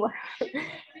la lengua.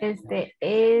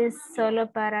 Es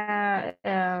solo para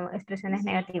expresiones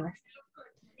negativas.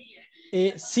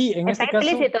 Sí, en Está este caso.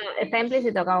 Está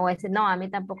implícito, como decir, no, a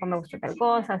mí tampoco me gusta tal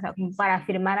cosa, o sea, como para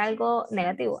afirmar algo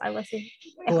negativo, algo así.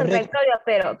 Es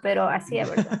contradictorio, pero así es,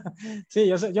 ¿verdad? Sí,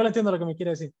 yo lo entiendo lo que me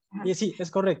quiere decir. Y sí, es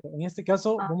correcto. En este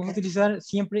caso, vamos a utilizar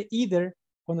siempre either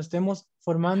cuando estemos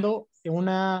formando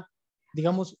una,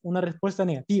 digamos, una respuesta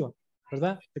negativa,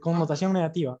 ¿verdad? De connotación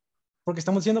negativa. Porque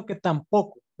estamos diciendo que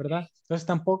tampoco, ¿verdad? Entonces,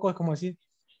 tampoco es como decir,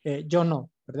 yo no,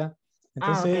 ¿verdad?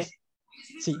 Entonces,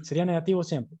 sí, sería negativo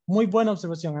siempre. Muy buena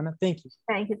observación, Ana. Thank you.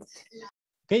 Thank you.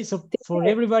 Okay, so for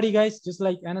everybody, guys, just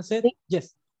like Anna said,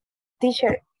 yes.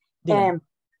 Teacher,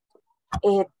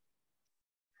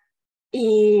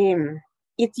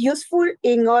 it's useful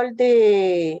in all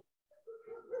the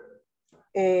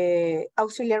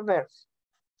auxiliary verbs.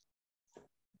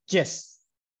 Yes,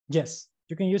 yes.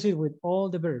 You can use it with all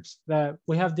the verbs.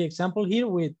 We have the example here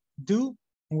with do,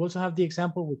 and we also have the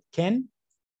example with can.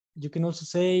 You can also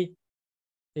say,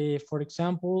 for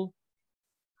example,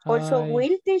 Also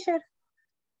will, teacher?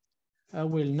 I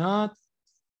will not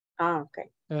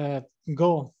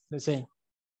go, let's say.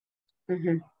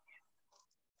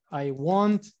 I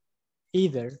won't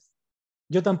either.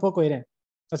 Yo tampoco iré.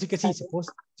 Así que sí, se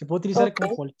puede utilizar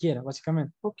con cualquiera,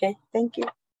 básicamente. Okay, thank you.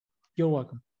 You're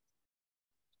welcome.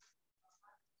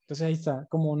 Entonces ahí está.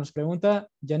 Como nos pregunta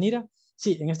Yanira,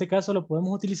 sí, en este caso lo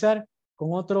podemos utilizar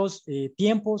con otros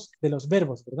tiempos de los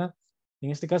verbos, ¿verdad?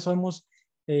 En este caso hemos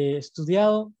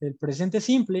estudiado el presente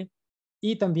simple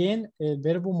y también el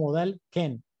verbo modal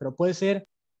can, pero puede ser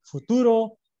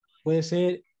futuro, puede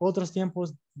ser otros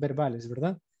tiempos verbales,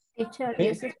 ¿verdad? Teacher, y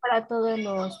eso es para todos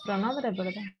los pronombres,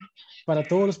 ¿verdad? Para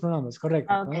todos los pronombres,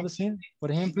 correcto. Okay. Podemos decir,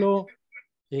 por ejemplo,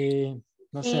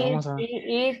 no sé, vamos a...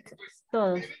 It,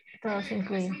 todos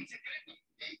incluyen.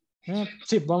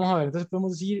 Sí, vamos a ver. Entonces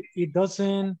podemos decir, it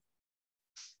doesn't,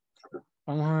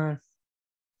 vamos a ver,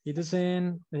 it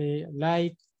doesn't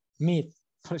like meat,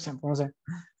 por ejemplo, no sé.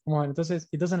 Vamos a ver, entonces,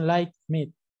 it doesn't like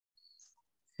meat.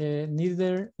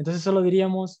 Neither, entonces solo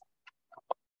diríamos,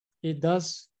 It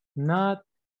does not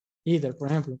either, por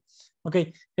ejemplo. Ok,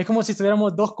 es como si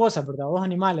tuviéramos dos cosas, ¿verdad? Dos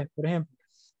animales, por ejemplo.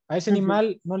 A ese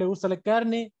animal no le gusta la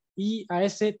carne y a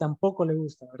ese tampoco le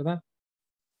gusta, ¿verdad?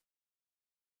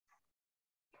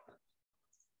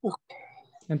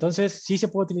 Entonces, sí se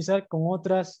puede utilizar con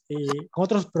otros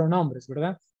pronombres,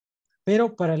 ¿verdad?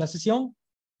 Pero para la sesión,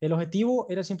 el objetivo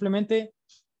era simplemente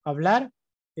hablar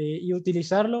y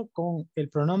utilizarlo con el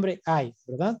pronombre I,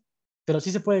 ¿verdad? Pero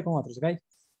sí se puede con otros, ¿ok?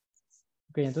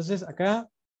 Ok, entonces acá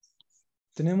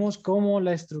tenemos como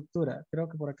la estructura. Creo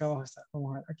que por acá va a estar.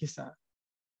 Vamos a ver, aquí está.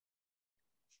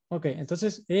 Ok,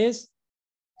 entonces es,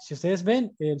 si ustedes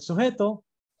ven, el sujeto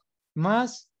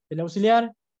más el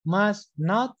auxiliar más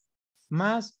not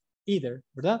más either,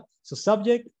 ¿verdad? So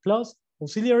subject plus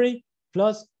auxiliary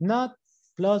plus not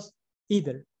plus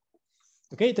either.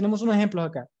 Ok, tenemos unos ejemplos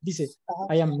acá. Dice,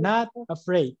 I am not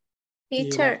afraid.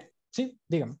 Teacher. Sí,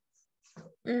 dígame.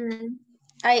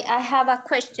 I have a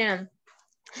question.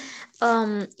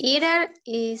 Either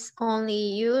is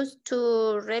only used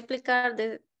to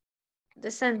replicate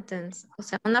the sentence. O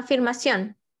sea, una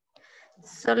afirmación.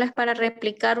 Solo es para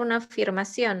replicar una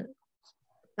afirmación.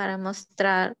 Para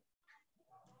mostrar.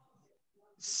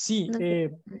 Sí, No.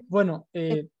 bueno,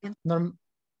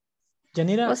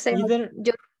 Yanira, O sea, either...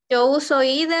 yo uso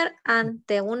either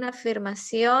ante una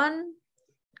afirmación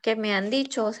que me han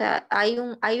dicho, o sea, hay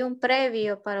un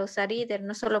previo para usar either,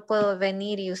 no solo puedo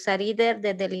venir y usar either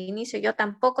desde el inicio, yo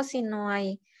tampoco si no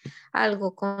hay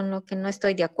algo con lo que no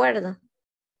estoy de acuerdo.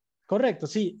 Correcto,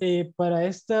 sí, para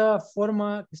esta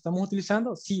forma que estamos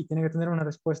utilizando, sí, tiene que tener una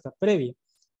respuesta previa,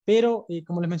 pero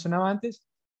como les mencionaba antes,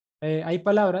 hay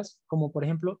palabras como por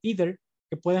ejemplo either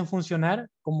que pueden funcionar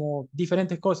como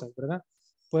diferentes cosas, ¿verdad?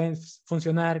 Pueden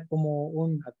funcionar como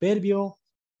un adverbio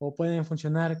o pueden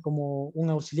funcionar como un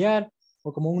auxiliar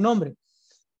o como un nombre.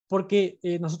 Porque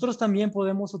nosotros también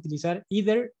podemos utilizar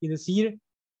either y decir,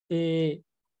 les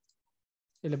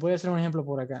voy a hacer un ejemplo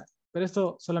por acá, pero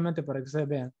esto solamente para que ustedes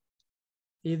vean.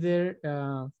 Either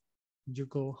you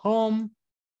go home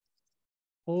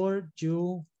or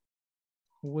you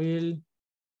will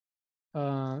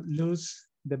lose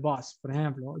the bus, por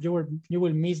ejemplo. You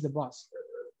will miss the bus.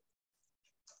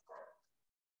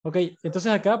 Ok,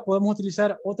 entonces acá podemos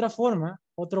utilizar otra forma,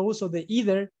 otro uso de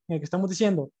either, en el que estamos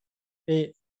diciendo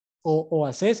o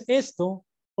haces esto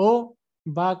o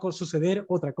va a suceder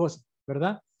otra cosa,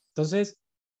 ¿verdad? Entonces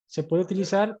se puede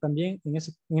utilizar también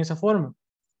en esa forma.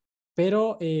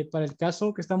 Pero para el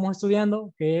caso que estamos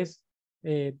estudiando, que es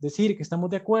decir que estamos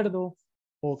de acuerdo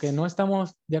o que no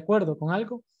estamos de acuerdo con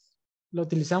algo, lo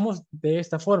utilizamos de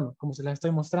esta forma, como se las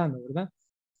estoy mostrando, ¿verdad?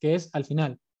 Que es al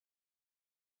final.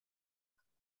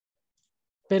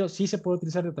 Pero sí se puede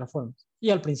utilizar de otra forma. Y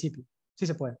al principio, sí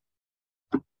se puede.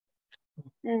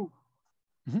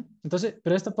 Entonces,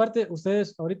 pero esta parte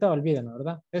ustedes ahorita olvídenlo,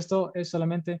 ¿verdad? Esto es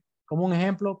solamente como un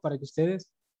ejemplo para que ustedes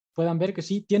puedan ver que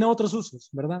sí, tiene otros usos,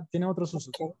 ¿verdad? Tiene otros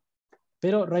usos. Okay.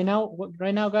 Pero right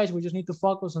now, guys, we just need to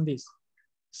focus on this.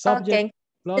 Subject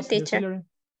plus the auxiliary.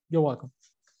 You're welcome.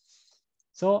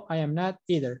 So, I am not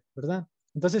either, ¿verdad?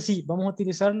 Entonces, sí, vamos a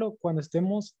utilizarlo cuando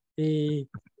estemos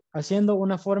haciendo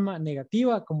una forma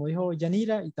negativa, como dijo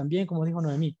Yanira y también como dijo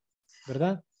Noemí,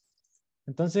 ¿verdad?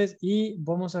 Entonces, y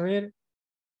vamos a ver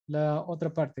la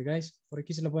otra parte, guys. Por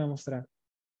aquí se la voy a mostrar.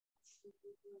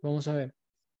 Vamos a ver.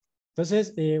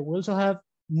 Entonces, we also have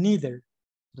neither,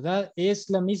 ¿verdad? Es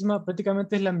la misma,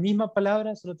 prácticamente es la misma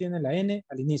palabra, solo tiene la N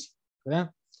al inicio,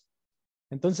 ¿verdad?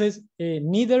 Entonces,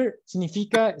 neither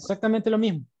significa exactamente lo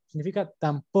mismo, significa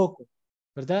tampoco,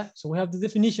 ¿verdad? So we have the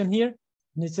definition here,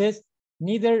 and it says,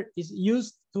 neither is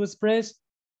used to express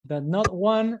that not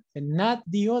one and not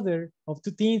the other of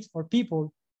two things or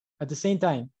people at the same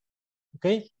time,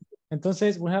 okay?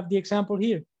 Entonces, we have the example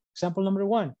here, example number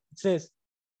 1, it says,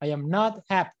 I am not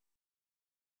happy.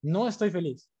 No estoy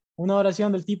feliz. Una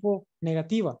oración del tipo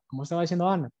negativa, como estaba diciendo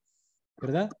Ana,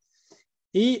 ¿verdad?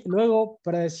 Y luego,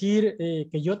 para decir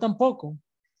que yo tampoco,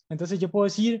 entonces yo puedo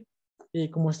decir,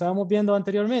 como estábamos viendo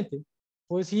anteriormente,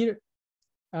 puedo decir,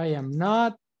 I am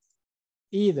not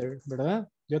either, ¿verdad?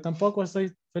 Yo tampoco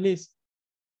estoy feliz.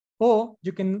 O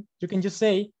you can just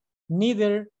say,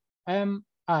 neither am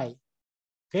I.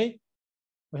 Okay?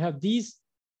 We have these,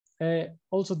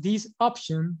 also this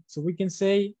option, so we can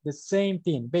say the same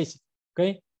thing, basically.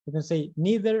 Okay? You can say,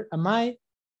 neither am I,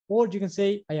 or you can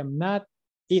say, I am not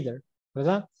either.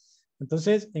 ¿Verdad?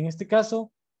 Entonces, en este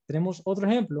caso, tenemos otro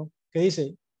ejemplo que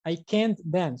dice, I can't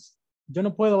dance. Yo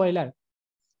no puedo bailar.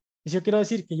 Y si yo quiero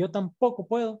decir que yo tampoco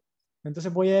puedo,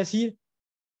 entonces voy a decir,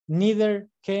 neither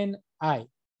can I.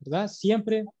 ¿Verdad?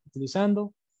 Siempre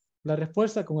utilizando la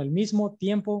respuesta con el mismo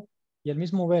tiempo y el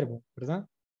mismo verbo. ¿Verdad?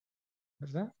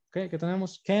 ¿verdad? Ok, que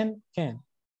tenemos can.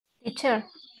 Teacher.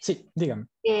 Sí, dígame.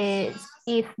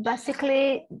 If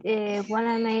basically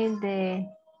wanna make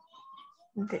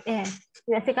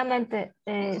básicamente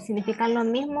significan lo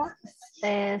mismo,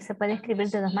 se puede escribir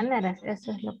de dos maneras.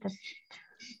 Eso es lo que...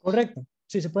 Correcto.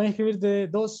 Sí, se pueden escribir de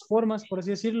dos formas, por así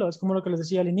decirlo. Es como lo que les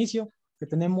decía al inicio, que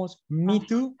tenemos me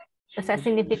too. O sea,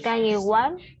 significan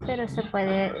igual, pero se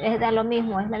puede, da lo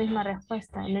mismo, es la misma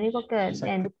respuesta. Lo único que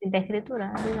en de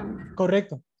escritura, digamos.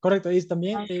 Correcto. Y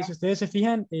también, si ustedes se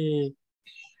fijan,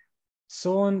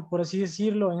 son, por así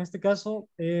decirlo, en este caso,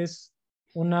 es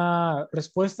una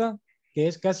respuesta que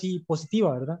es casi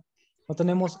positiva, ¿verdad? No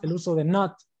tenemos el uso de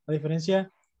not, a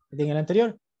diferencia de en el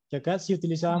anterior, que acá sí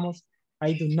utilizábamos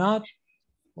I do not,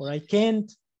 or I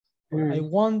can't, or I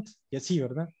won't, y así,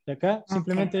 ¿verdad? Y acá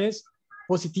simplemente es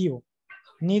positivo.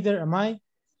 Neither am I,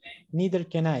 neither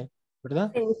can I,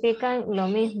 ¿verdad? Significan lo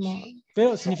mismo.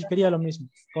 Pero significaría lo mismo,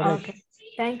 correcto. Okay.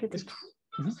 Thank you.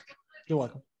 You're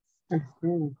welcome.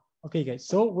 Okay, guys,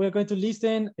 so we're going to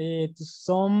listen to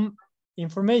some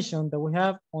information that we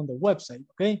have on the website,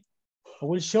 okay? I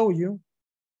will show you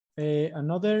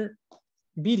another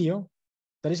video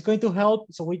that is going to help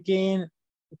so we can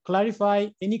clarify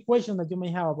any question that you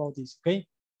may have about this, okay?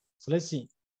 So let's see.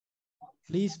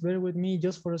 Please bear with me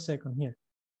just for a second here.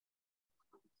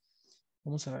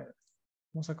 Vamos a ver.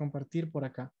 Vamos a compartir por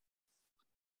acá.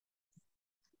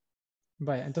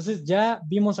 Vaya, entonces ya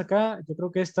vimos acá, yo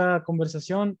creo que esta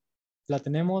conversación la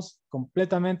tenemos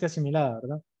completamente asimilada,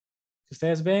 ¿verdad? Si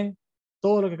ustedes ven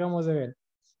todo lo que acabamos de ver.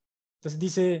 Entonces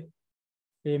dice,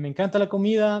 me encanta la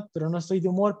comida, pero no estoy de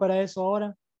humor para eso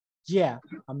ahora. Yeah,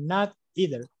 I'm not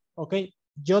either. Ok,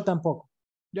 yo tampoco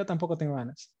tengo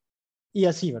ganas. Y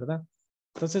así, ¿verdad?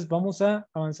 Entonces vamos a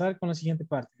avanzar con la siguiente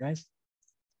parte, guys.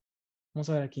 Vamos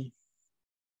a ver aquí.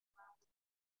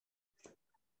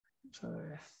 Vamos a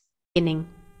ver.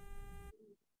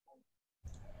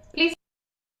 Please.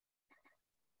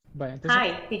 Vale, entonces,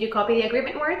 Hi, did you copy the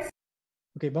agreement words?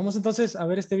 ok, vamos entonces a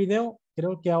ver este video.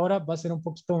 Creo que ahora va a ser un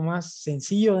poquito más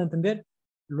sencillo de entender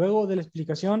luego de la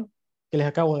explicación que les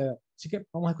acabo de dar. Así que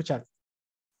vamos a escuchar.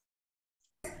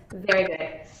 Very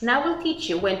good. Now we'll teach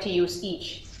you when to use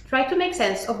each. Try to make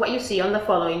sense of what you see on the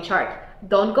following chart.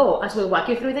 Don't go, as we'll walk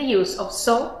you through the use of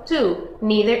so, to,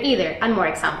 neither, either, and more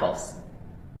examples.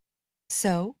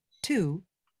 So, to,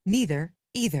 neither,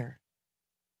 either.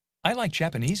 I like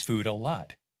Japanese food a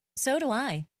lot. So do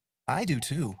I. I do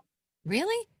too.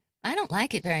 Really? I don't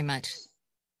like it very much.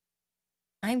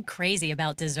 I'm crazy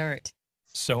about dessert.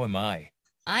 So am I.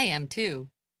 I am too.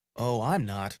 Oh, I'm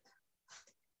not.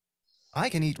 I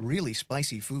can eat really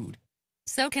spicy food.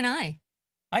 So can I.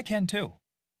 I can too.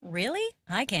 Really?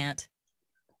 I can't.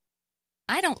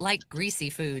 I don't like greasy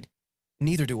food.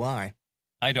 Neither do I.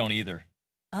 I don't either.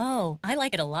 Oh, I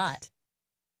like it a lot.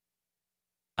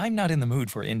 I'm not in the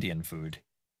mood for Indian food.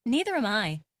 Neither am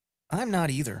I. I'm not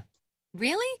either.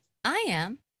 Really? I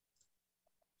am.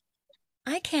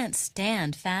 I can't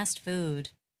stand fast food.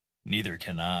 Neither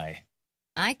can I.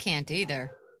 I can't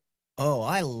either. Oh,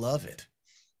 I love it.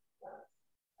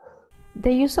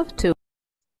 The use of to.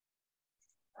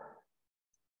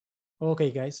 Ok,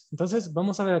 guys. Entonces,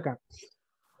 vamos a ver acá.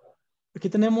 Aquí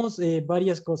tenemos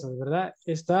varias cosas, ¿verdad?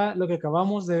 Está lo que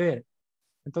acabamos de ver.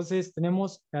 Entonces,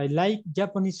 tenemos I like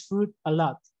Japanese food a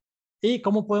lot. ¿Y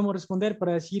cómo podemos responder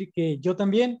para decir que yo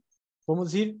también?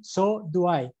 Podemos decir so do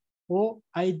I o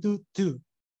I do too,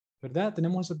 ¿verdad?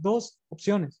 Tenemos esas dos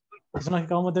opciones. Que son las que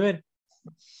acabamos de ver.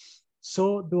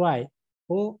 So do I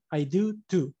o I do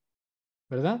too,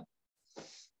 ¿verdad?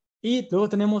 Y luego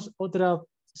tenemos otra,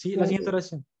 sí, la siguiente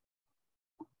oración.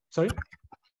 Sorry?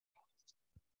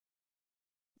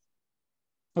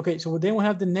 Okay, so then we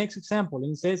have the next example,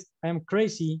 and it says, I am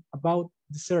crazy about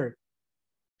dessert.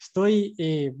 Estoy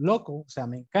loco, o sea,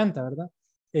 me encanta, ¿verdad?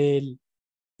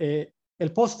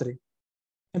 El postre.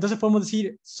 Entonces podemos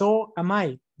decir, so am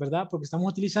I, ¿verdad? Porque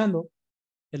estamos utilizando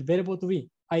el verbo to be,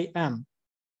 I am.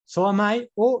 So am I,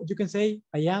 or you can say,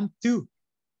 I am too,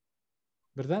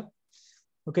 ¿verdad?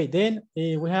 Okay, then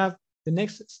we have the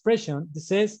next expression that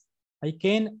says, I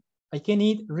can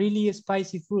eat really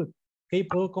spicy food. Okay,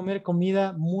 puedo comer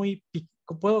comida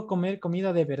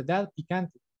de verdad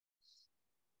picante.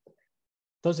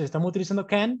 Entonces, estamos utilizando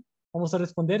can. Vamos a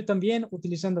responder también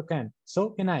utilizando can.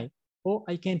 So can I. O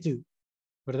I can too.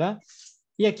 ¿Verdad?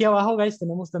 Y aquí abajo, guys,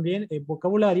 tenemos también el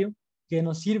vocabulario que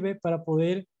nos sirve para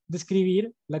poder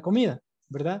describir la comida.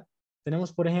 ¿Verdad?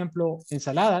 Tenemos, por ejemplo,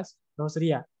 ensaladas. Entonces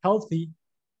sería healthy,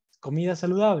 comida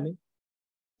saludable.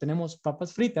 Tenemos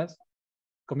papas fritas,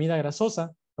 comida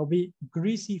grasosa. That'll be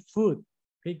greasy food.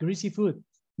 Okay, greasy food.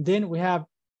 Then we have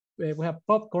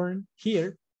popcorn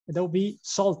here. that would be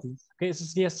salty. Okay, eso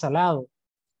sería salado.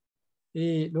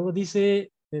 Luego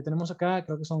dice, tenemos acá,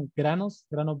 creo que son granos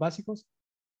básicos.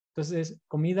 Entonces,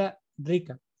 comida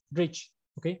rica, rich,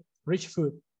 okay, rich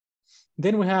food.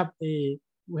 Then we have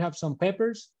some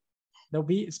peppers. That would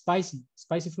be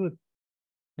spicy food.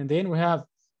 And then we have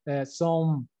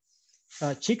some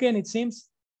chicken, it seems.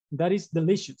 That is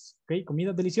delicious, okay,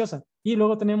 comida deliciosa. Y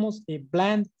luego tenemos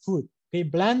bland food, okay,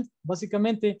 bland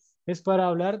básicamente es para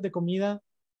hablar de comida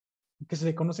que se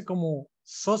le conoce como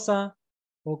sosa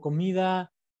o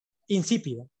comida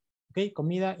insípida, okay,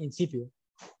 comida insípida,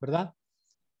 ¿verdad?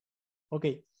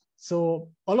 Okay,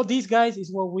 so all of these, guys, is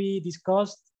what we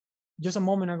discussed just a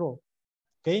moment ago,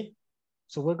 okay?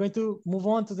 So we're going to move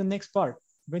on to the next part.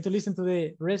 We're going to listen to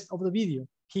the rest of the video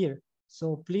here.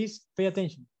 So please pay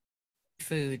attention.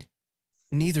 Food.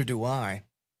 Neither do I.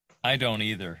 I don't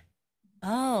either.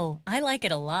 Oh, I like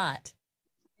it a lot.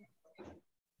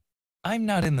 I'm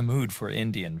not in the mood for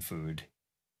Indian food.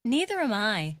 Neither am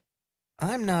I.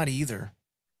 I'm not either.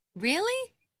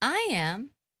 Really? I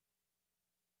am.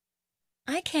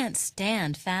 I can't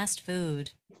stand fast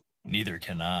food. Neither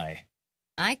can I.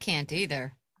 I can't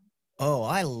either. Oh,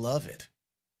 I love it.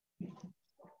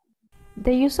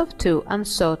 The use of to and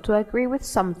so to agree with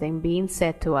something being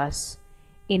said to us.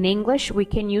 In English, we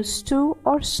can use to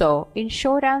or so in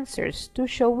short answers to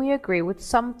show we agree with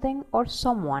something or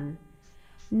someone.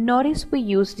 Notice we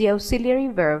use the auxiliary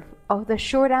verb of the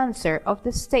short answer of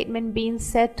the statement being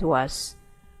said to us.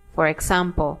 For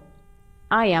example,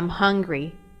 I am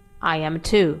hungry. I am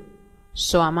too.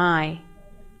 So am I.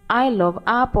 I love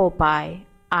apple pie.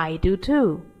 I do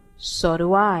too. So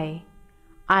do I.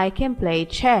 I can play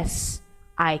chess.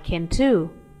 I can too.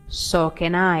 So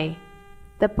can I.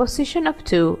 The position of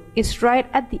to is right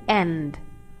at the end.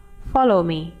 Follow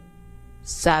me.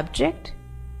 Subject,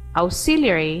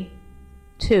 auxiliary,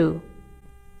 to.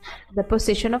 The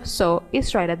position of so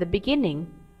is right at the beginning.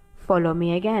 Follow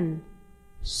me again.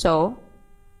 So,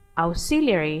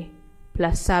 auxiliary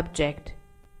plus subject.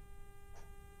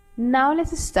 Now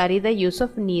let's study the use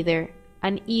of neither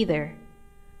and either.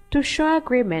 To show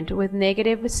agreement with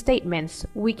negative statements,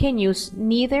 we can use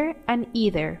neither and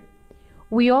either.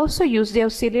 We also use the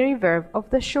auxiliary verb of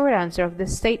the short answer of the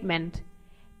statement.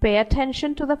 Pay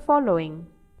attention to the following.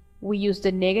 We use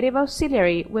the negative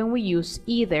auxiliary when we use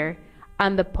either,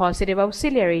 and the positive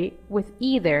auxiliary with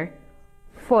either.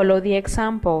 Follow the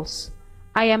examples.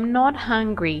 I am not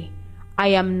hungry. I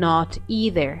am not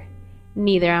either.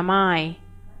 Neither am I.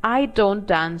 I don't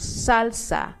dance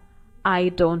salsa. I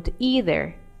don't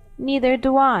either. Neither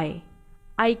do I.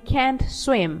 I can't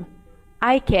swim.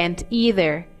 I can't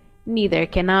either. Neither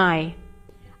can I.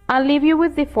 I'll leave you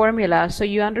with the formula so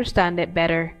you understand it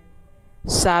better.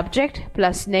 Subject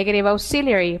plus negative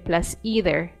auxiliary plus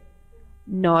either.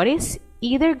 Notice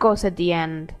either goes at the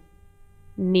end.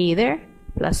 Neither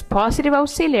plus positive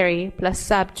auxiliary plus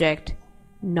subject.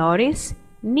 Notice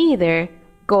neither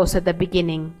goes at the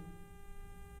beginning.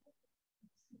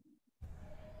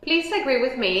 Please agree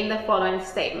with me in the following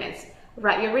statements.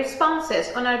 Write your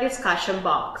responses on our discussion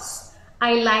box.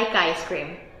 I like ice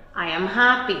cream. I am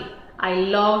happy. I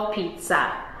love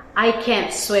pizza. I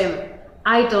can't swim.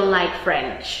 I don't like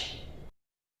French.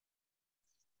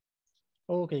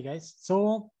 Okay, guys.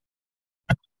 So,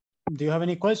 do you have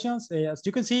any questions? As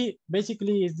you can see,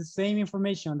 basically it's the same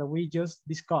information that we just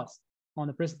discussed on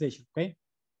the presentation, okay?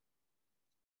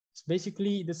 It's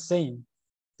basically the same.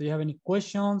 Do you have any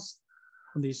questions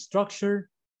on the structure?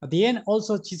 At the end,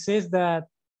 also, she says that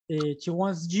she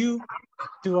wants you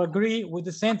to agree with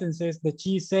the sentences that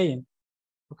she is saying.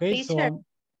 Okay, Teacher, so,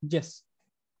 yes.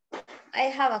 I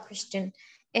have a question.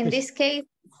 In Please. this case,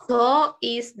 so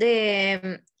is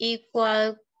the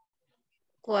equal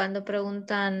cuando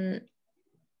preguntan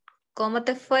 ¿cómo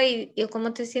te fue y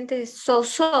cómo te sientes? So,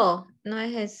 no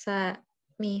es esa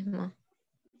misma.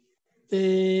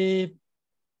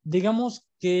 Digamos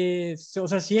que, o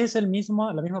sea, sí es la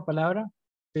misma palabra,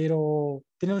 pero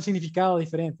tiene un significado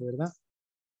diferente, ¿verdad?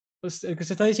 Pues el que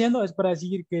se está diciendo es para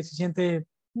decir que se siente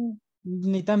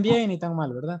ni tan bien ni tan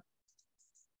mal, ¿verdad?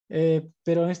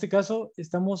 Pero en este caso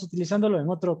estamos utilizándolo en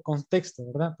otro contexto,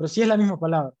 ¿verdad? Pero sí es la misma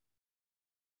palabra.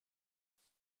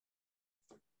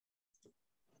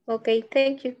 Okay,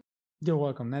 thank you. You're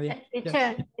welcome, Nadia.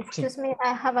 Teacher, Yes. excuse me,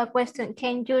 I have a question.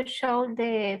 Can you show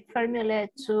the formula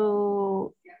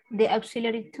to the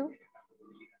auxiliary to?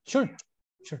 Sure.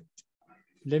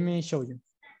 Let me show you.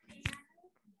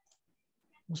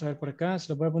 Vamos a ver por acá,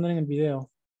 se lo voy a poner en el video.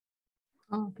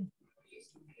 Okay.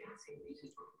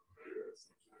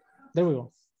 There we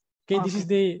go. Okay, this is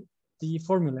the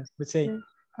formula. Let's say you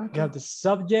have the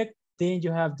subject, then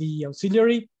you have the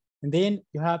auxiliary, and then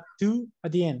you have to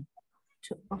at the end.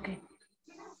 Okay.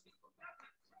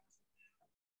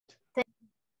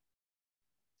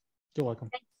 You're welcome.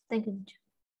 Thank you.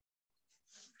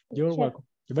 You're welcome.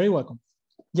 You're very welcome.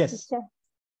 Yes.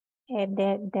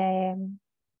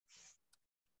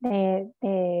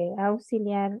 The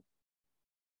auxiliar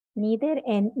neither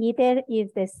and either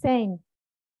is the same.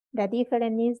 The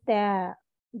difference is the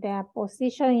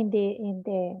position in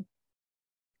the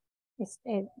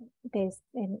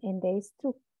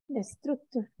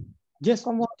structure. Yes.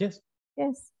 Yes.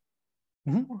 Yes.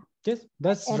 Yes.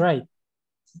 That's right.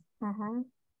 Ajá.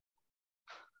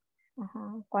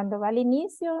 Cuando va al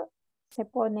inicio se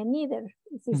pone neither.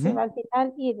 Y si se va al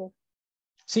final, either.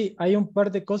 Sí, hay un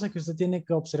par de cosas que usted tiene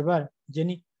que observar,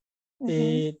 Jenny.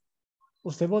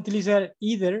 Usted va a utilizar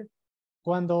either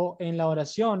cuando en la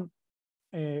oración,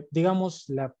 digamos,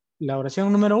 la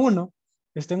oración número 1,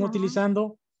 estén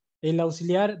utilizando el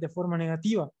auxiliar de forma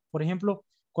negativa. Por ejemplo,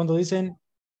 cuando dicen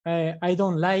I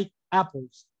don't like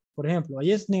apples, por ejemplo,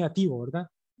 ahí es negativo, ¿verdad?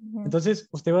 Entonces,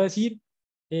 usted va a decir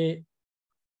I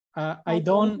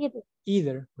don't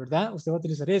either, ¿verdad? Usted va a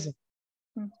utilizar ese.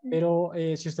 Pero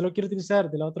si usted lo quiere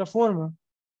utilizar de la otra forma,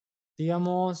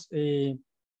 digamos,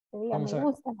 vamos a ver.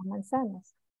 Me gustan las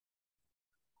manzanas.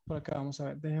 Por acá, vamos a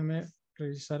ver, déjeme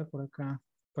revisar por acá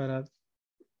para...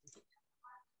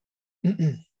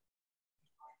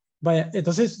 Vaya,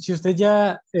 entonces, si usted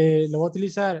ya lo va a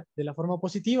utilizar de la forma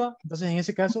positiva, entonces en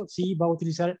ese caso sí va a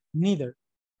utilizar neither,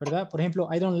 ¿verdad? Por ejemplo,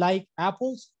 I don't like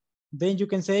apples, then you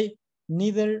can say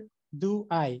neither do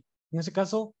I. En ese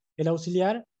caso, el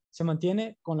auxiliar se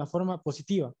mantiene con la forma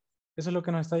positiva. Eso es lo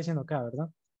que nos está diciendo acá, ¿verdad?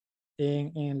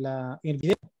 En el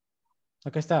video.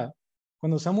 Acá está.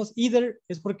 Cuando usamos either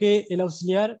es porque el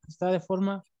auxiliar está de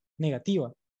forma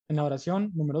negativa en la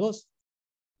oración número 2.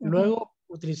 Luego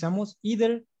utilizamos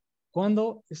either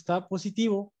cuando está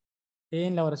positivo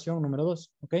en la oración número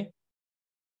 2. ¿Ok?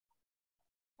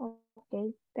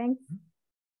 Ok, thanks.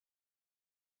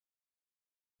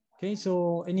 Okay,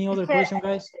 so any other question,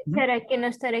 guys? ¿Será que no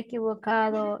estaré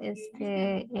equivocado el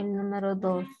número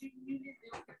 2?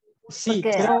 Sí,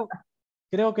 porque...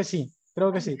 creo que sí.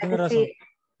 Creo que sí, tiene razón. Sí.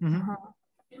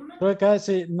 Creo que acá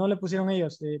no le pusieron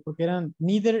ellos porque eran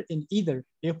neither and either.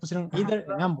 Ellos pusieron either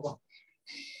en ambos.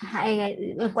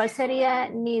 ¿En cuál sería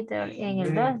neither? En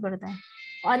el 2, ¿verdad?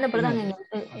 No, perdón, en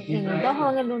el 2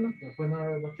 o en el 1.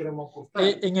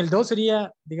 En el 2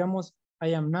 sería, digamos,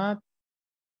 I am not,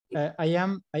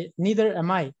 neither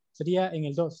am I. Sería en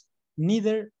el 2.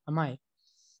 Neither am I.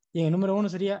 Y en el número 1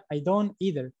 sería I don't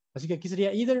either. Así que aquí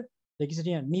sería either y aquí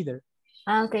sería neither.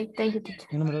 Ok, thank you, teacher.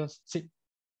 El número 2, sí.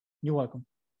 You're welcome.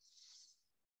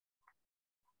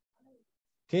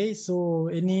 Okay, so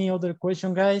any other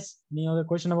question, guys? Any other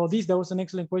question about this? That was an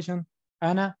excellent question,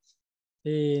 Anna.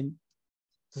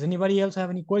 Does anybody else have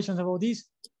any questions about this?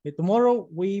 Tomorrow,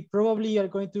 we probably are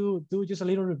going to do just a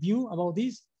little review about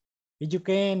this. If you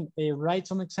can write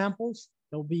some examples,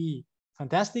 that would be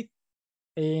fantastic.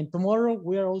 And tomorrow,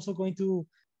 we are also going to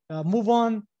move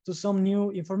on to some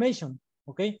new information,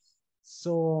 okay?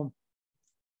 So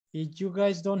if you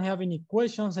guys don't have any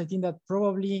questions, I think that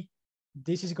probably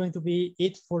this is going to be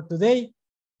it for today.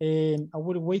 And I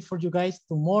will wait for you guys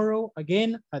tomorrow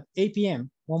again at 8 p.m.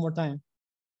 One more time.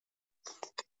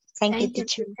 Thank you,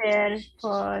 teacher,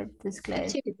 for this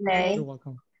class today. You're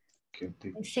welcome.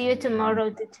 See you tomorrow,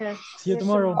 teacher. See you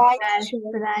tomorrow. Bye.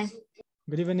 Good night.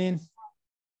 Good evening.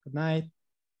 Good night.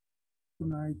 Good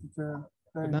night, teacher.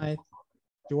 Good night.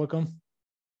 You're welcome.